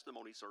have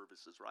testimony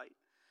services, right?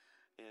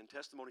 And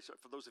testimony,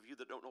 for those of you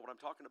that don't know what I'm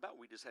talking about,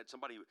 we just had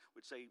somebody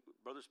would say,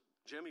 Brother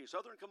Jimmy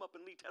Southern, come up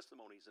and lead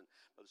testimonies. And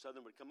Brother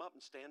Southern would come up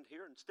and stand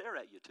here and stare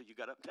at you till you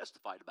got up and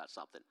testified about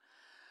something.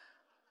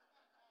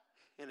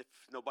 And if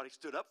nobody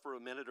stood up for a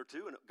minute or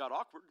two and it got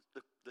awkward,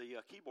 the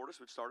keyboardist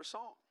would start a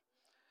song.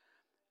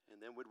 And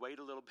then we'd wait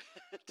a little bit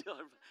until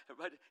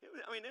everybody,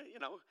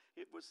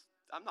 it was,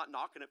 I'm not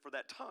knocking it for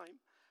that time.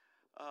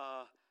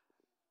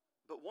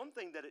 But one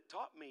thing that it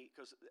taught me,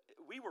 because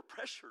we were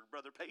pressured,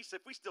 Brother Pace,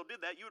 if we still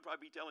did that, you would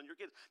probably be telling your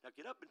kids, now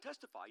get up and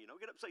testify,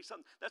 get up and say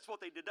something. That's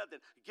what they did that then.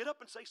 Get up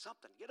and say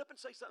something. Get up and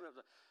say something. I was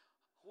like,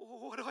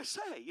 what do I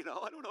say?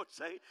 I don't know what to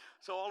say.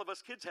 So all of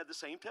us kids had the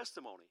same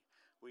testimony.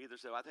 We either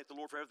say, I thank the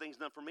Lord for everything he's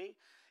done for me.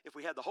 If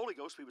we had the Holy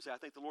Ghost, we would say, I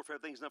thank the Lord for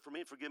everything he's done for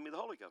me and forgive me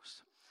the Holy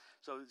Ghost.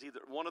 So it's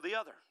either one or the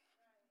other.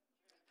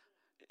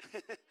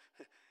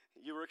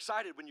 You were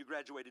excited when you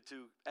graduated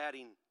to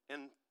adding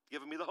and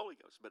giving me the Holy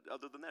Ghost. But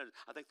other than that,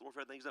 I thank the Lord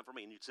for everything he's done for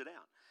me. And you'd sit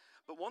down.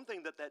 But one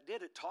thing that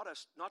did, it taught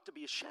us not to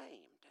be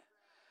ashamed.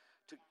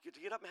 To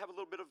get up and have a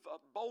little bit of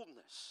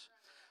boldness.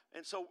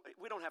 And so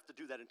we don't have to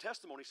do that in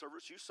testimony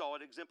service. You saw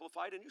it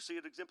exemplified, and you see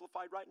it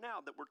exemplified right now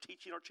that we're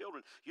teaching our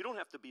children. You don't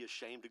have to be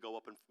ashamed to go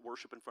up and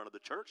worship in front of the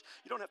church.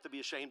 You don't have to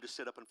be ashamed to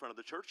sit up in front of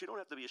the church. You don't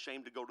have to be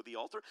ashamed to go to the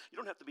altar. You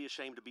don't have to be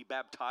ashamed to be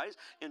baptized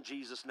in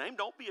Jesus' name.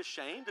 Don't be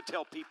ashamed to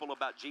tell people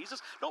about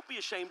Jesus. Don't be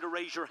ashamed to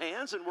raise your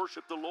hands and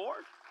worship the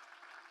Lord.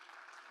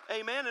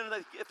 Amen.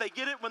 And if they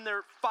get it when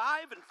they're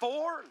 5 and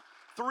 4 and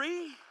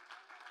 3,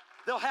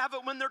 they'll have it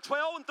when they're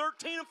 12 and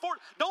 13 and 14.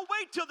 Don't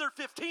wait till they're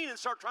 15 and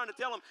start trying to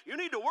tell them, you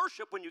need to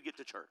worship when you get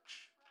to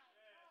church.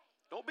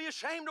 Don't be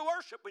ashamed to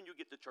worship when you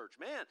get to church.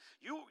 Man,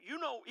 you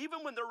know,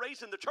 even when they're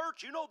raised in the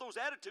church, those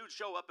attitudes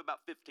show up about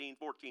 15,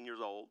 14 years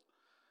old.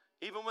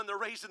 Even when they're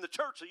raised in the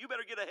church, so you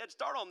better get a head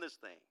start on this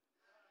thing.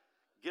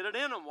 Get it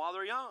in them while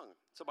they're young.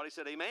 Somebody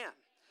said amen.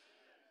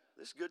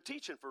 This is good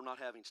teaching for not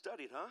having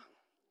studied, huh?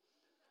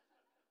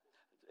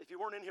 If you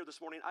weren't in here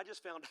this morning, I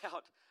just found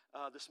out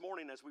this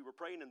morning as we were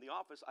praying in the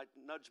office, I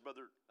nudged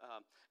Brother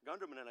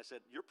Gunderman and I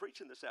said, you're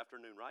preaching this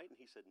afternoon, right? And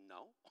he said,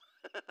 no.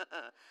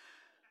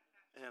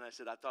 And I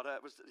said, I thought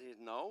that was,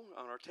 no.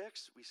 On our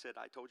text, we said,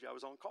 I told you I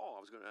was on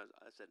call.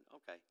 I said,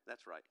 okay,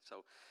 that's right.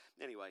 So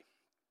anyway,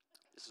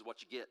 this is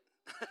what you get.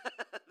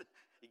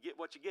 You get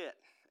what you get.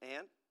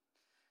 And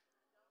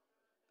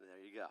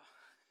there you go.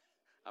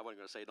 I wasn't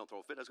going to say don't throw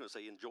a fit. I was going to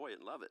say enjoy it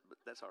and love it, but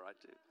that's all right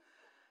too.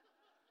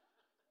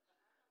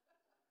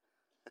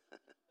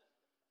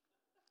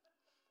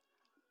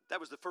 That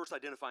was the first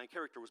identifying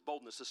character, was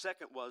boldness. The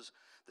second was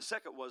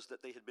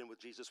that they had been with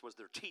Jesus, was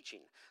their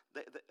teaching.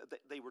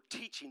 They were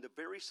teaching the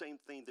very same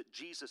thing that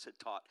Jesus had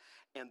taught,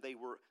 and they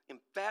were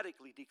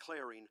emphatically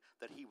declaring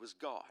that he was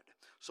God.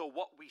 So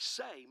what we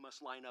say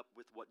must line up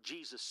with what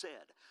Jesus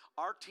said.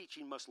 Our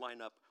teaching must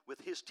line up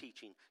with his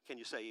teaching. Can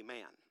you say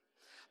amen?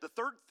 The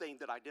third thing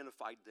that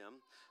identified them,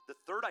 the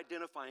third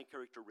identifying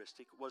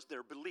characteristic, was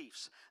their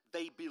beliefs.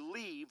 They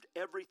believed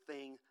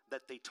everything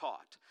that they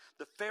taught.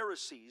 The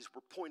Pharisees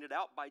were pointed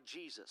out by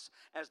Jesus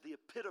as the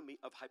epitome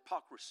of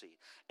hypocrisy.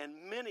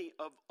 And many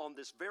on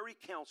this very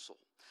council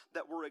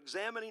that were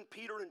examining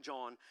Peter and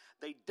John,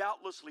 they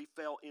doubtlessly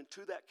fell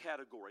into that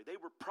category. They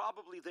were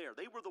probably there.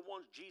 They were the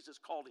ones Jesus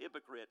called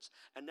hypocrites,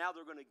 and now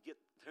they're going to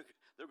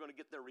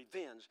get their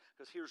revenge,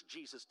 because here's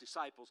Jesus'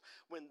 disciples.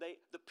 When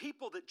the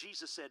people that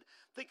Jesus said,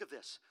 think of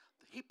this.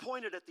 He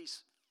pointed at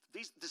this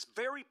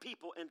very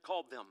people and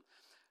called them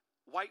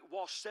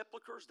whitewashed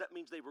sepulchres. That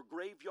means they were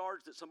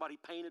graveyards that somebody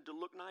painted to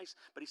look nice.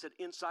 But he said,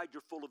 inside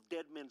you're full of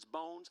dead men's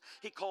bones.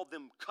 He called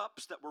them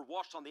cups that were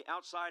washed on the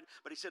outside.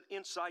 But he said,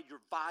 inside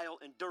you're vile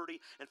and dirty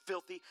and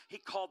filthy. He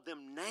called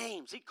them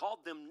names. He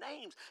called them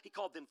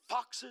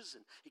foxes,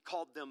 and he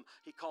called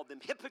them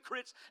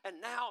hypocrites.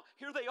 And now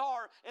here they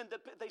are, and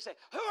they say,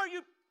 who are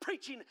you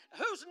preaching?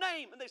 Whose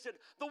name? And they said,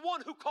 the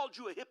one who called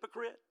you a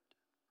hypocrite.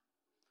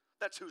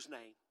 That's whose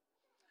name.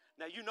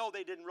 Now you know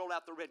they didn't roll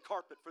out the red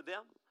carpet for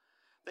them.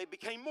 They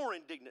became more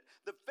indignant.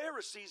 The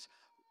Pharisees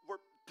were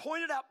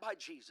pointed out by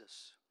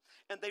Jesus,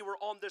 and they were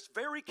on this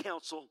very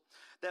council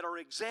that are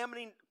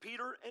examining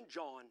Peter and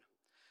John.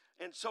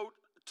 And so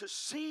to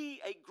see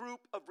a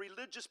group of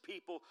religious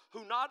people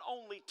who not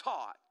only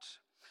taught,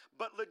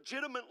 but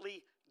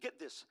legitimately, get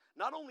this,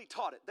 not only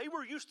taught it, they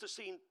were used to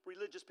seeing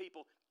religious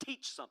people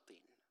teach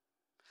something.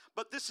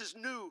 But this is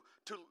new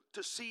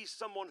to see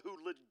someone who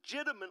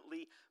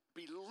legitimately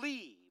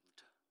believed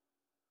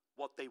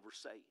what they were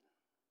saying.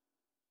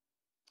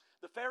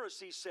 The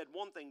Pharisees said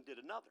one thing, did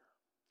another.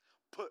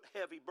 Put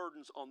heavy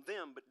burdens on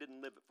them, but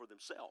didn't live it for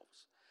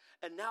themselves.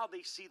 And now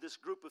they see this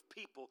group of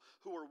people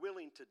who are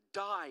willing to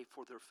die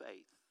for their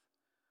faith.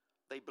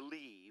 They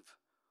believe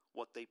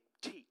what they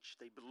teach.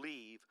 They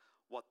believe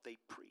what they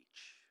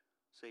preach.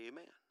 Say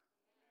amen.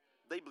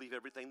 They believe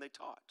everything they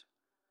taught.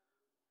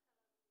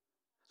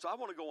 So I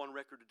want to go on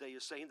record today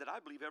as saying that I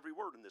believe every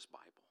word in this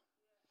Bible.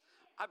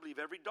 I believe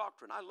every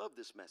doctrine. I love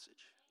this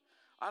message.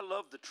 I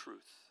love the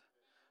truth.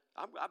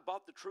 I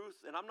bought the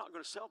truth, and I'm not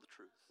going to sell the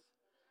truth.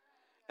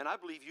 And I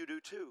believe you do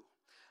too.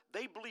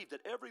 They believe that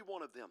every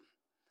one of them,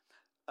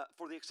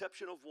 for the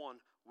exception of one,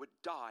 would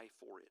die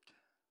for it,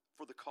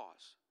 for the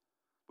cause,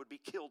 would be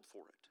killed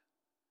for it.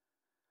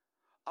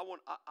 I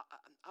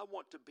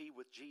want to be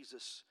with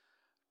Jesus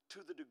to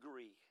the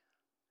degree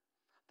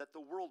that the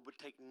world would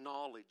take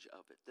knowledge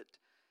of it, that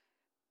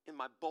in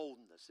my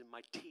boldness, in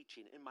my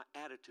teaching, in my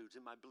attitudes,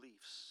 in my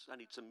beliefs. I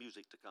need some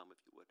music to come, if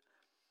you would.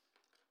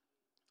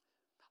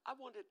 I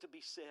want it to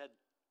be said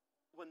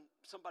when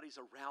somebody's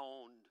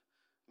around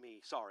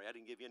me. Sorry, I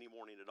didn't give you any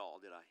warning at all,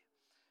 did I?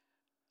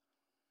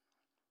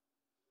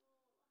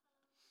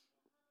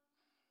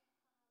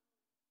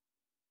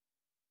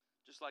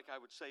 Just like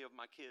I would say of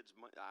my kids,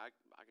 I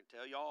can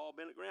tell y'all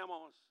been at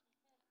Grandma's.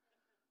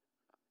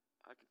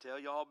 I can tell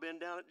y'all been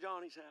down at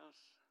Johnny's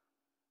house.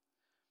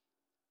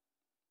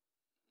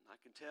 I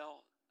can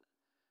tell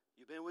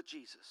you've been with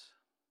Jesus.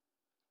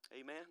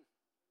 Amen.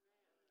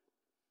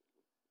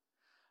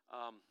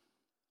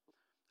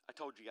 I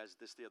told you guys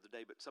this the other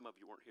day, but some of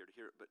you weren't here to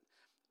hear it. But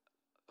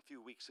a few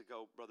weeks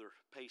ago, Brother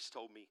Pace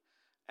told me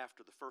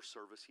after the first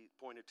service, he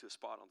pointed to a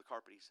spot on the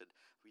carpet. He said,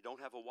 "We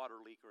don't have a water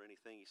leak or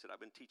anything." He said,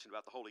 "I've been teaching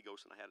about the Holy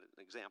Ghost, and I had an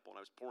example, and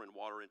I was pouring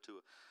water into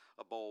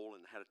a bowl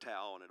and had a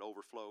towel, and it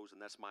overflows, and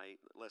that's my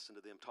lesson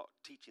to them,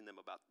 teaching them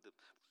about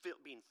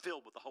being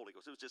filled with the Holy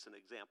Ghost." It was just an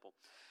example.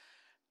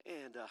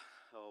 And,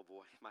 oh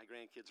boy, my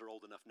grandkids are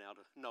old enough now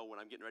to know when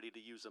I'm getting ready to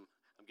use them.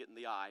 I'm getting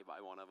the eye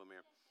by one of them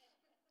here.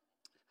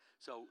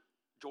 So,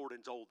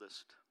 Jordan's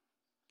oldest,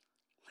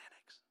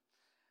 Lennox.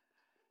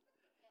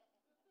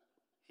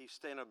 He's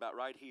standing about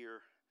right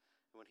here.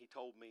 When he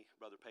told me,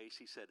 Brother Pace,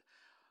 he said,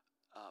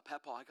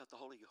 "Papa, I got the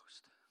Holy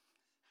Ghost."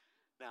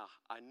 Now,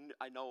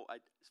 I know,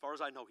 as far as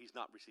I know, he's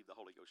not received the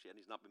Holy Ghost yet.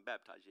 He's not been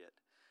baptized yet.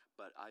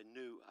 But I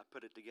knew, I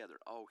put it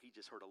together. Oh, he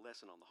just heard a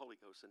lesson on the Holy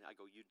Ghost. And I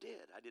go, "You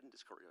did? I didn't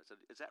discourage you." I said,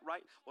 "Is that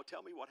right? Well,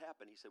 tell me what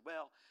happened." He said,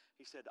 "Well,"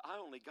 he said, "I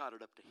only got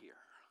it up to here."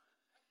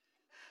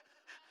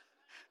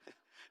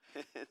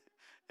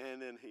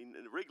 And then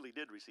Wrigley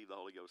did receive the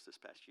Holy Ghost this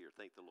past year,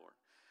 thank the Lord.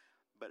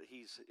 But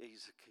he's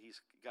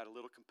got a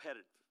little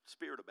competitive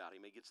spirit about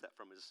him. He gets that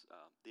from his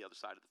the other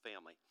side of the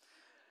family.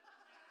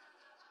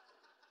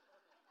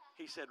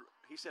 He said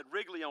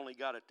Wrigley only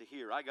got it to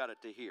here. I got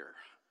it to here.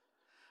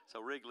 So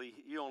Wrigley,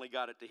 you only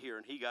got it to here,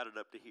 and he got it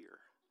up to here.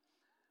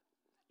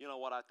 You know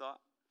what I thought?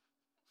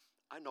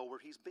 I know where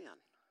he's been.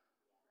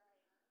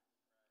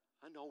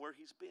 I know where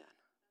he's been.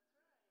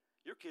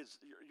 Your kids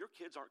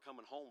aren't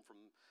coming home from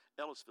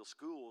Ellisville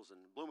schools and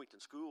Bloomington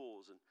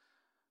schools and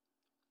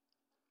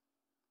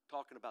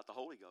talking about the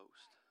Holy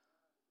Ghost.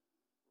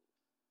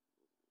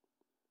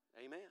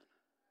 Amen.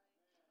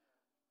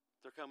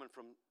 They're coming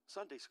from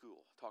Sunday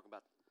school talking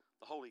about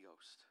the Holy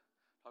Ghost.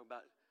 Talking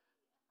about,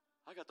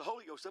 I got the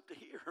Holy Ghost up to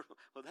here.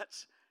 Well,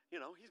 that's,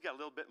 he's got a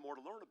little bit more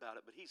to learn about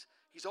it, but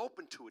he's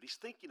open to it. He's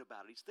thinking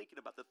about it. He's thinking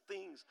about the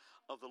things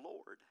of the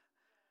Lord.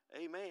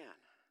 Amen.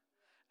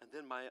 And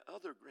then my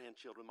other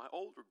grandchildren, my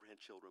older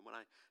grandchildren, when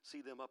I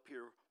see them up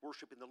here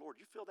worshiping the Lord,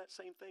 you feel that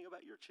same thing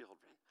about your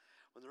children.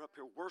 When they're up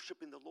here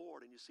worshiping the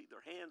Lord and you see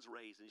their hands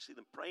raised and you see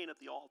them praying at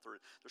the altar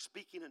and they're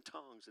speaking in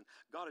tongues and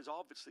God is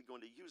obviously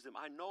going to use them.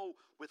 I know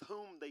with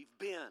whom they've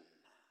been.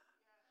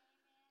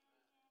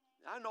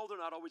 I know they're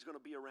not always going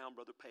to be around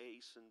Brother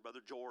Pace and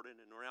Brother Jordan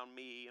and around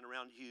me and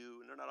around you,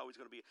 and they're not always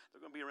going to be,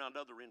 they're going to be around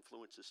other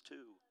influences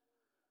too.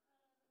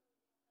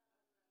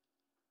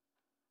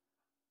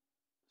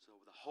 So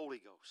the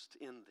Holy Ghost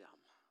in them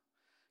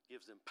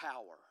gives them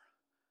power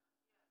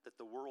that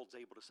the world's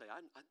able to say,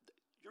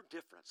 you're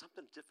different.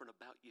 Something's different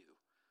about you.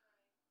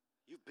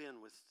 You've been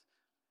with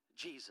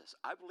Jesus.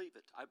 I believe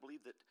it. I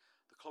believe that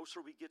the closer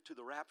we get to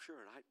the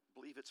rapture, and I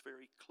believe it's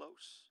very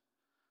close,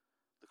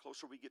 the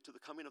closer we get to the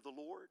coming of the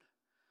Lord,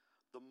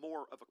 the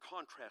more of a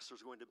contrast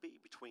there's going to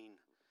be between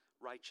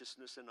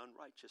righteousness and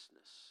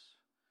unrighteousness.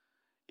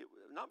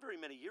 Not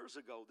very many years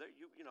ago,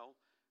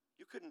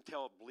 you couldn't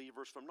tell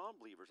believers from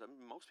non-believers. I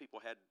mean, most people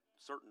had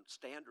certain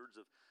standards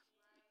of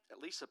at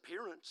least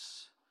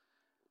appearance.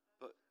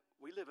 But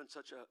we live in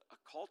such a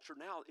culture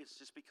now, it's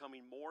just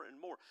becoming more and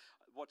more.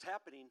 What's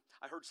happening,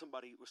 I heard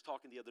somebody was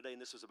talking the other day,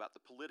 and this was about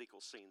the political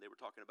scene. They were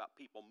talking about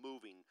people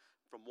moving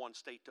from one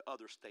state to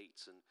other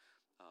states, and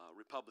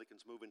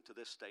Republicans moving to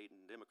this state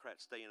and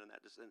Democrats staying in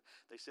that. And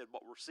they said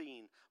what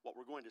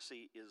we're going to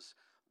see is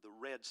the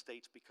red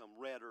states become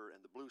redder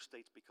and the blue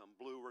states become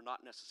bluer, not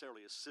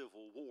necessarily a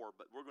civil war,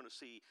 but we're going to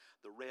see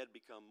the red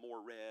become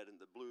more red and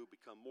the blue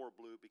become more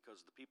blue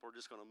because the people are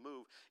just going to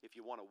move. If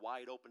you want a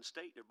wide open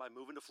state, everybody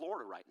moving to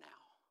Florida right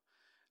now.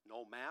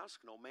 No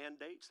mask, no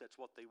mandates, that's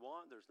what they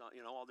want. There's not,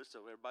 all this,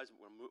 so everybody's,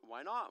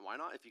 why not? Why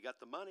not? If you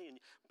got the money and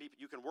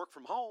you can work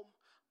from home.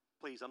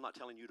 Please, I'm not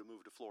telling you to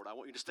move to Florida. I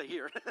want you to stay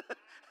here.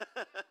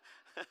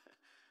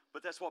 But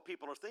that's what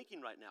people are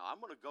thinking right now.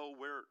 I'm going to go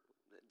where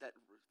that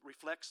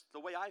reflects the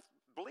way I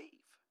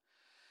believe.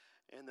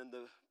 And then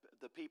the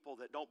people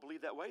that don't believe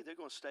that way, they're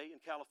going to stay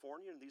in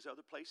California and these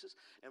other places,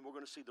 and we're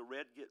going to see the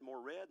red get more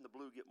red and the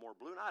blue get more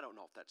blue. And I don't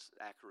know if that's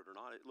accurate or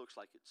not. It looks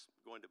like it's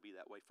going to be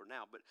that way for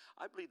now. But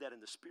I believe that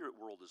in the spirit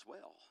world as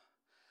well.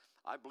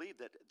 I believe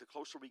that the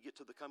closer we get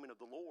to the coming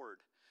of the Lord,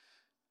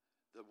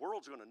 the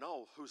world's going to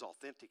know who's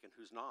authentic and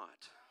who's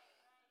not.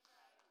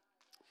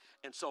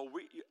 And so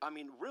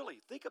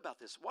really, think about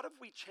this. What have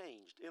we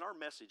changed in our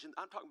message? And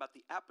I'm talking about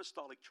the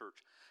apostolic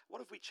church. What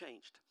have we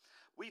changed?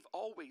 We've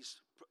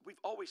always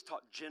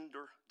taught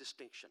gender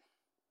distinction.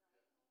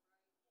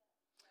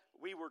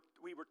 We were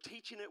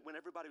teaching it when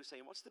everybody was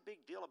saying, what's the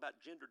big deal about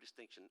gender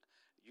distinction?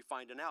 You're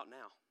finding out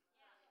now.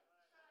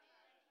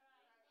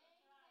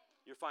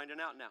 You're finding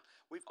out now.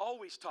 We've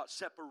always taught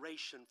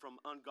separation from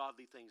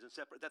ungodly things and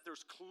that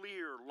there's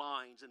clear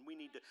lines, and we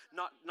need to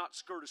not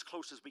skirt as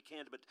close as we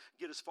can, but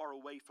get as far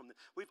away from them.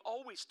 We've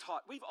always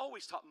taught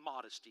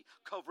modesty,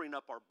 covering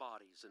up our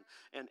bodies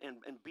and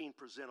being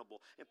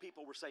presentable. And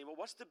people were saying, well,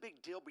 what's the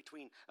big deal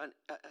between an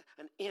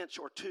inch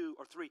or 2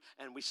 or 3?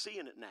 And we're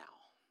seeing it now.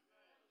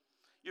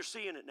 You're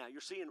seeing it now.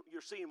 You're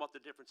seeing what the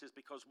difference is,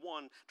 because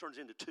 1 turns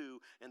into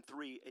 2 and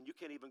 3, and you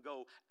can't even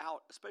go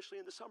out, especially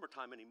in the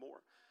summertime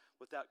anymore,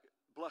 without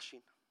blushing.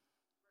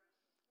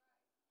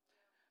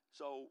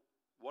 So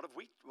what have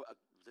we?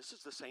 This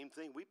is the same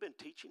thing we've been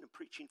teaching and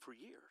preaching for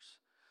years.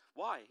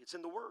 Why? It's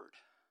in the Word.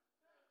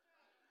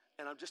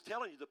 And I'm just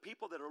telling you, the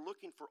people that are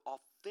looking for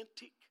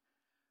authentic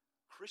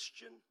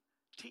Christian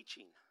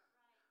teaching,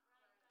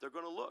 they're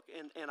going to look.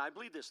 And I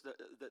believe this, the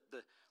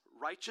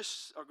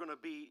righteous are going to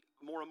be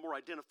more and more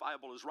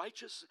identifiable as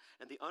righteous,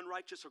 and the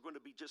unrighteous are going to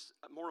be just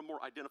more and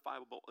more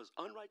identifiable as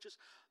unrighteous.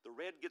 The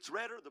red gets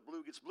redder, the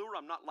blue gets bluer.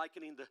 I'm not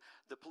likening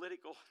the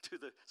political to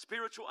the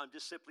spiritual. I'm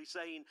just simply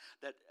saying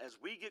that as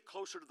we get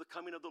closer to the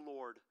coming of the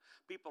Lord,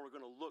 people are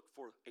going to look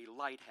for a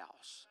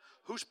lighthouse.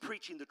 Who's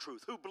preaching the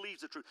truth? Who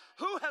believes the truth?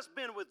 Who has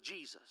been with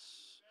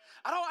Jesus?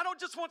 I don't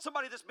just want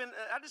somebody that's been,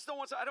 I don't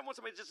want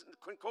somebody to just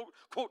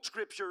quote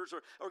scriptures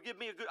or give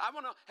me I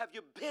want to have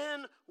you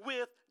been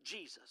with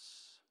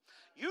Jesus.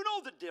 You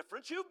know the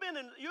difference. You've been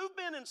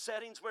in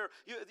settings where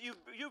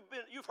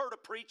you've heard a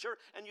preacher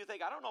and you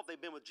think, I don't know if they've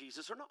been with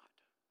Jesus or not.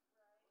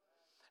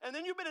 And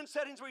then you've been in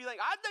settings where you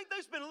think, I think they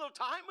spent a little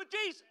time with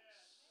Jesus.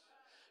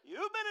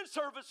 You've been in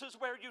services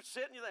where you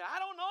sit and you think, I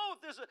don't know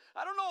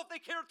if they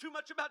care too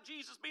much about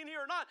Jesus being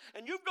here or not.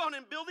 And you've gone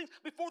in buildings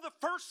before the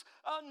first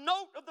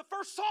note of the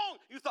first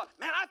song. You thought,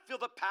 man, I feel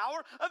the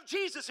power of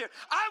Jesus here.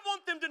 I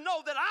want them to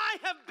know that I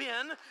have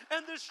been,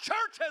 and this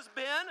church has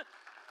been,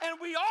 and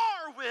we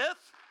are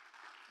with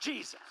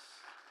Jesus.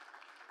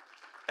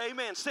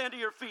 Amen. Stand to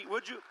your feet,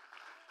 would you?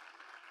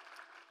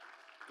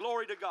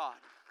 Glory to God.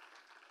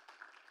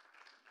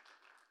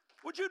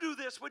 Would you do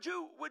this? Would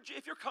you,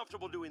 if you're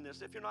comfortable doing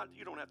this, if you're not,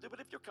 you don't have to,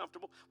 but if you're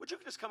comfortable, would you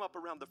just come up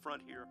around the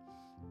front here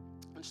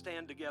and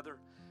stand together?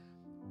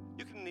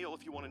 You can kneel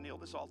if you want to kneel.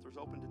 This altar's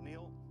open to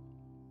kneel.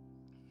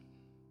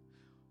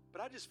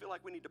 But I just feel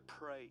like we need to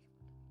pray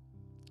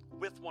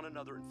with one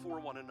another and for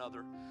one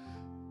another,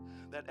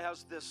 that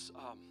as this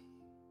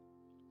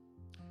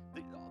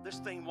this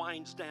thing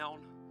winds down,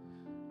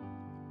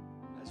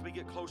 as we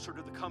get closer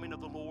to the coming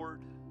of the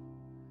Lord,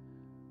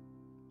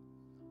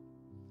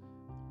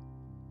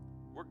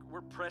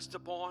 we're pressed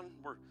upon,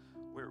 we're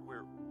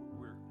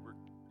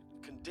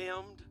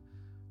condemned.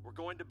 We're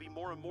going to be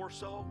more and more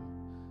so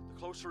the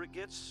closer it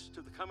gets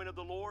to the coming of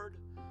the Lord.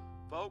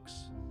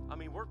 Folks, I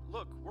mean, we're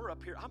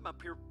up here. I'm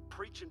up here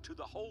preaching to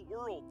the whole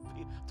world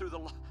through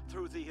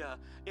the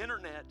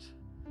internet,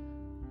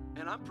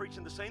 and I'm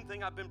preaching the same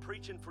thing I've been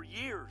preaching for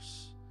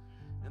years.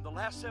 In the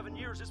last 7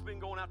 years, it's been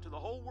going out to the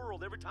whole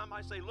world. Every time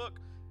I say, look,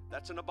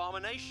 that's an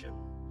abomination.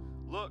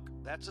 Look,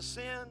 that's a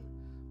sin.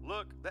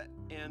 Look,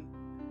 and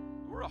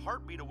we're a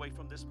heartbeat away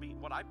from this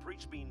being, what I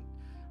preach, being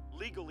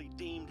legally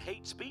deemed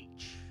hate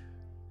speech.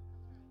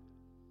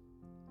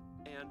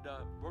 And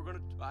we're going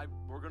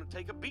to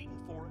take a beating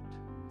for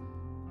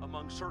it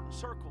among certain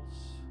circles.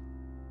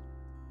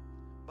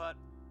 But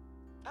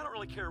I don't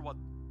really care what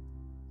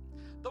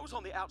those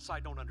on the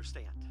outside don't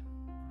understand.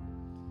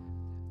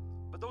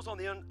 But those on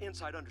the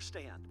inside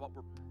understand what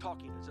we're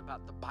talking is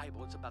about the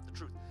Bible. It's about the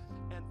truth.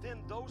 And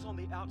then those on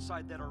the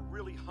outside that are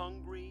really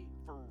hungry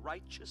for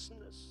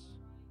righteousness,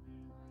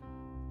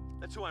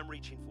 that's who I'm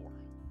reaching for.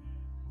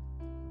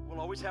 We'll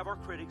always have our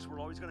critics.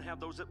 We're always going to have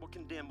those that will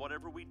condemn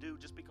whatever we do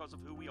just because of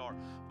who we are.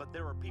 But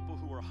there are people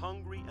who are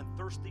hungry and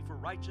thirsty for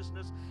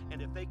righteousness.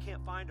 And if they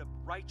can't find a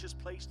righteous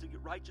place to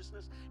get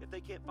righteousness, if they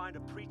can't find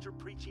a preacher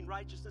preaching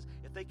righteousness,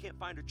 if they can't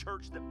find a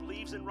church that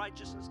believes in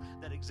righteousness,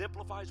 that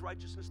exemplifies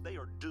righteousness, they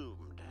are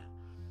doomed.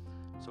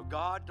 So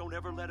God, don't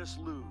ever let us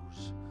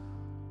lose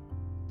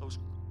those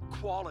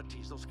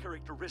qualities, those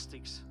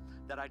characteristics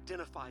that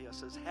identify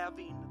us as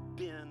having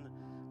been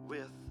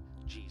with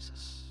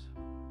Jesus.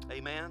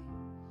 Amen.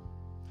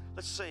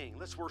 Let's sing.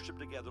 Let's worship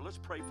together. Let's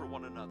pray for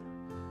one another.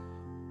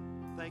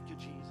 Thank you,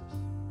 Jesus.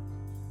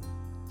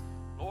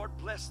 Lord,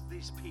 bless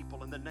these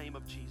people in the name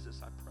of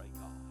Jesus, I pray,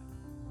 God.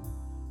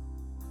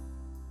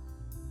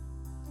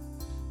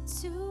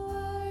 To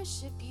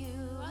worship you,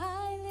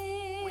 I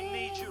live. We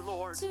need you,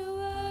 Lord. To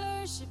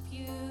worship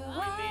you,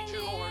 we need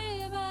you, Lord.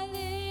 I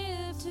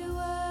live to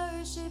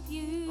worship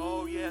you.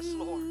 Oh, yes,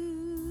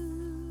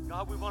 Lord.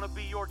 God, we want to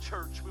be your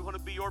church. We want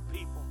to be your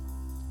people.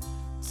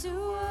 To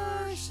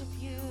worship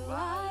you,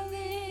 I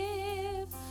live.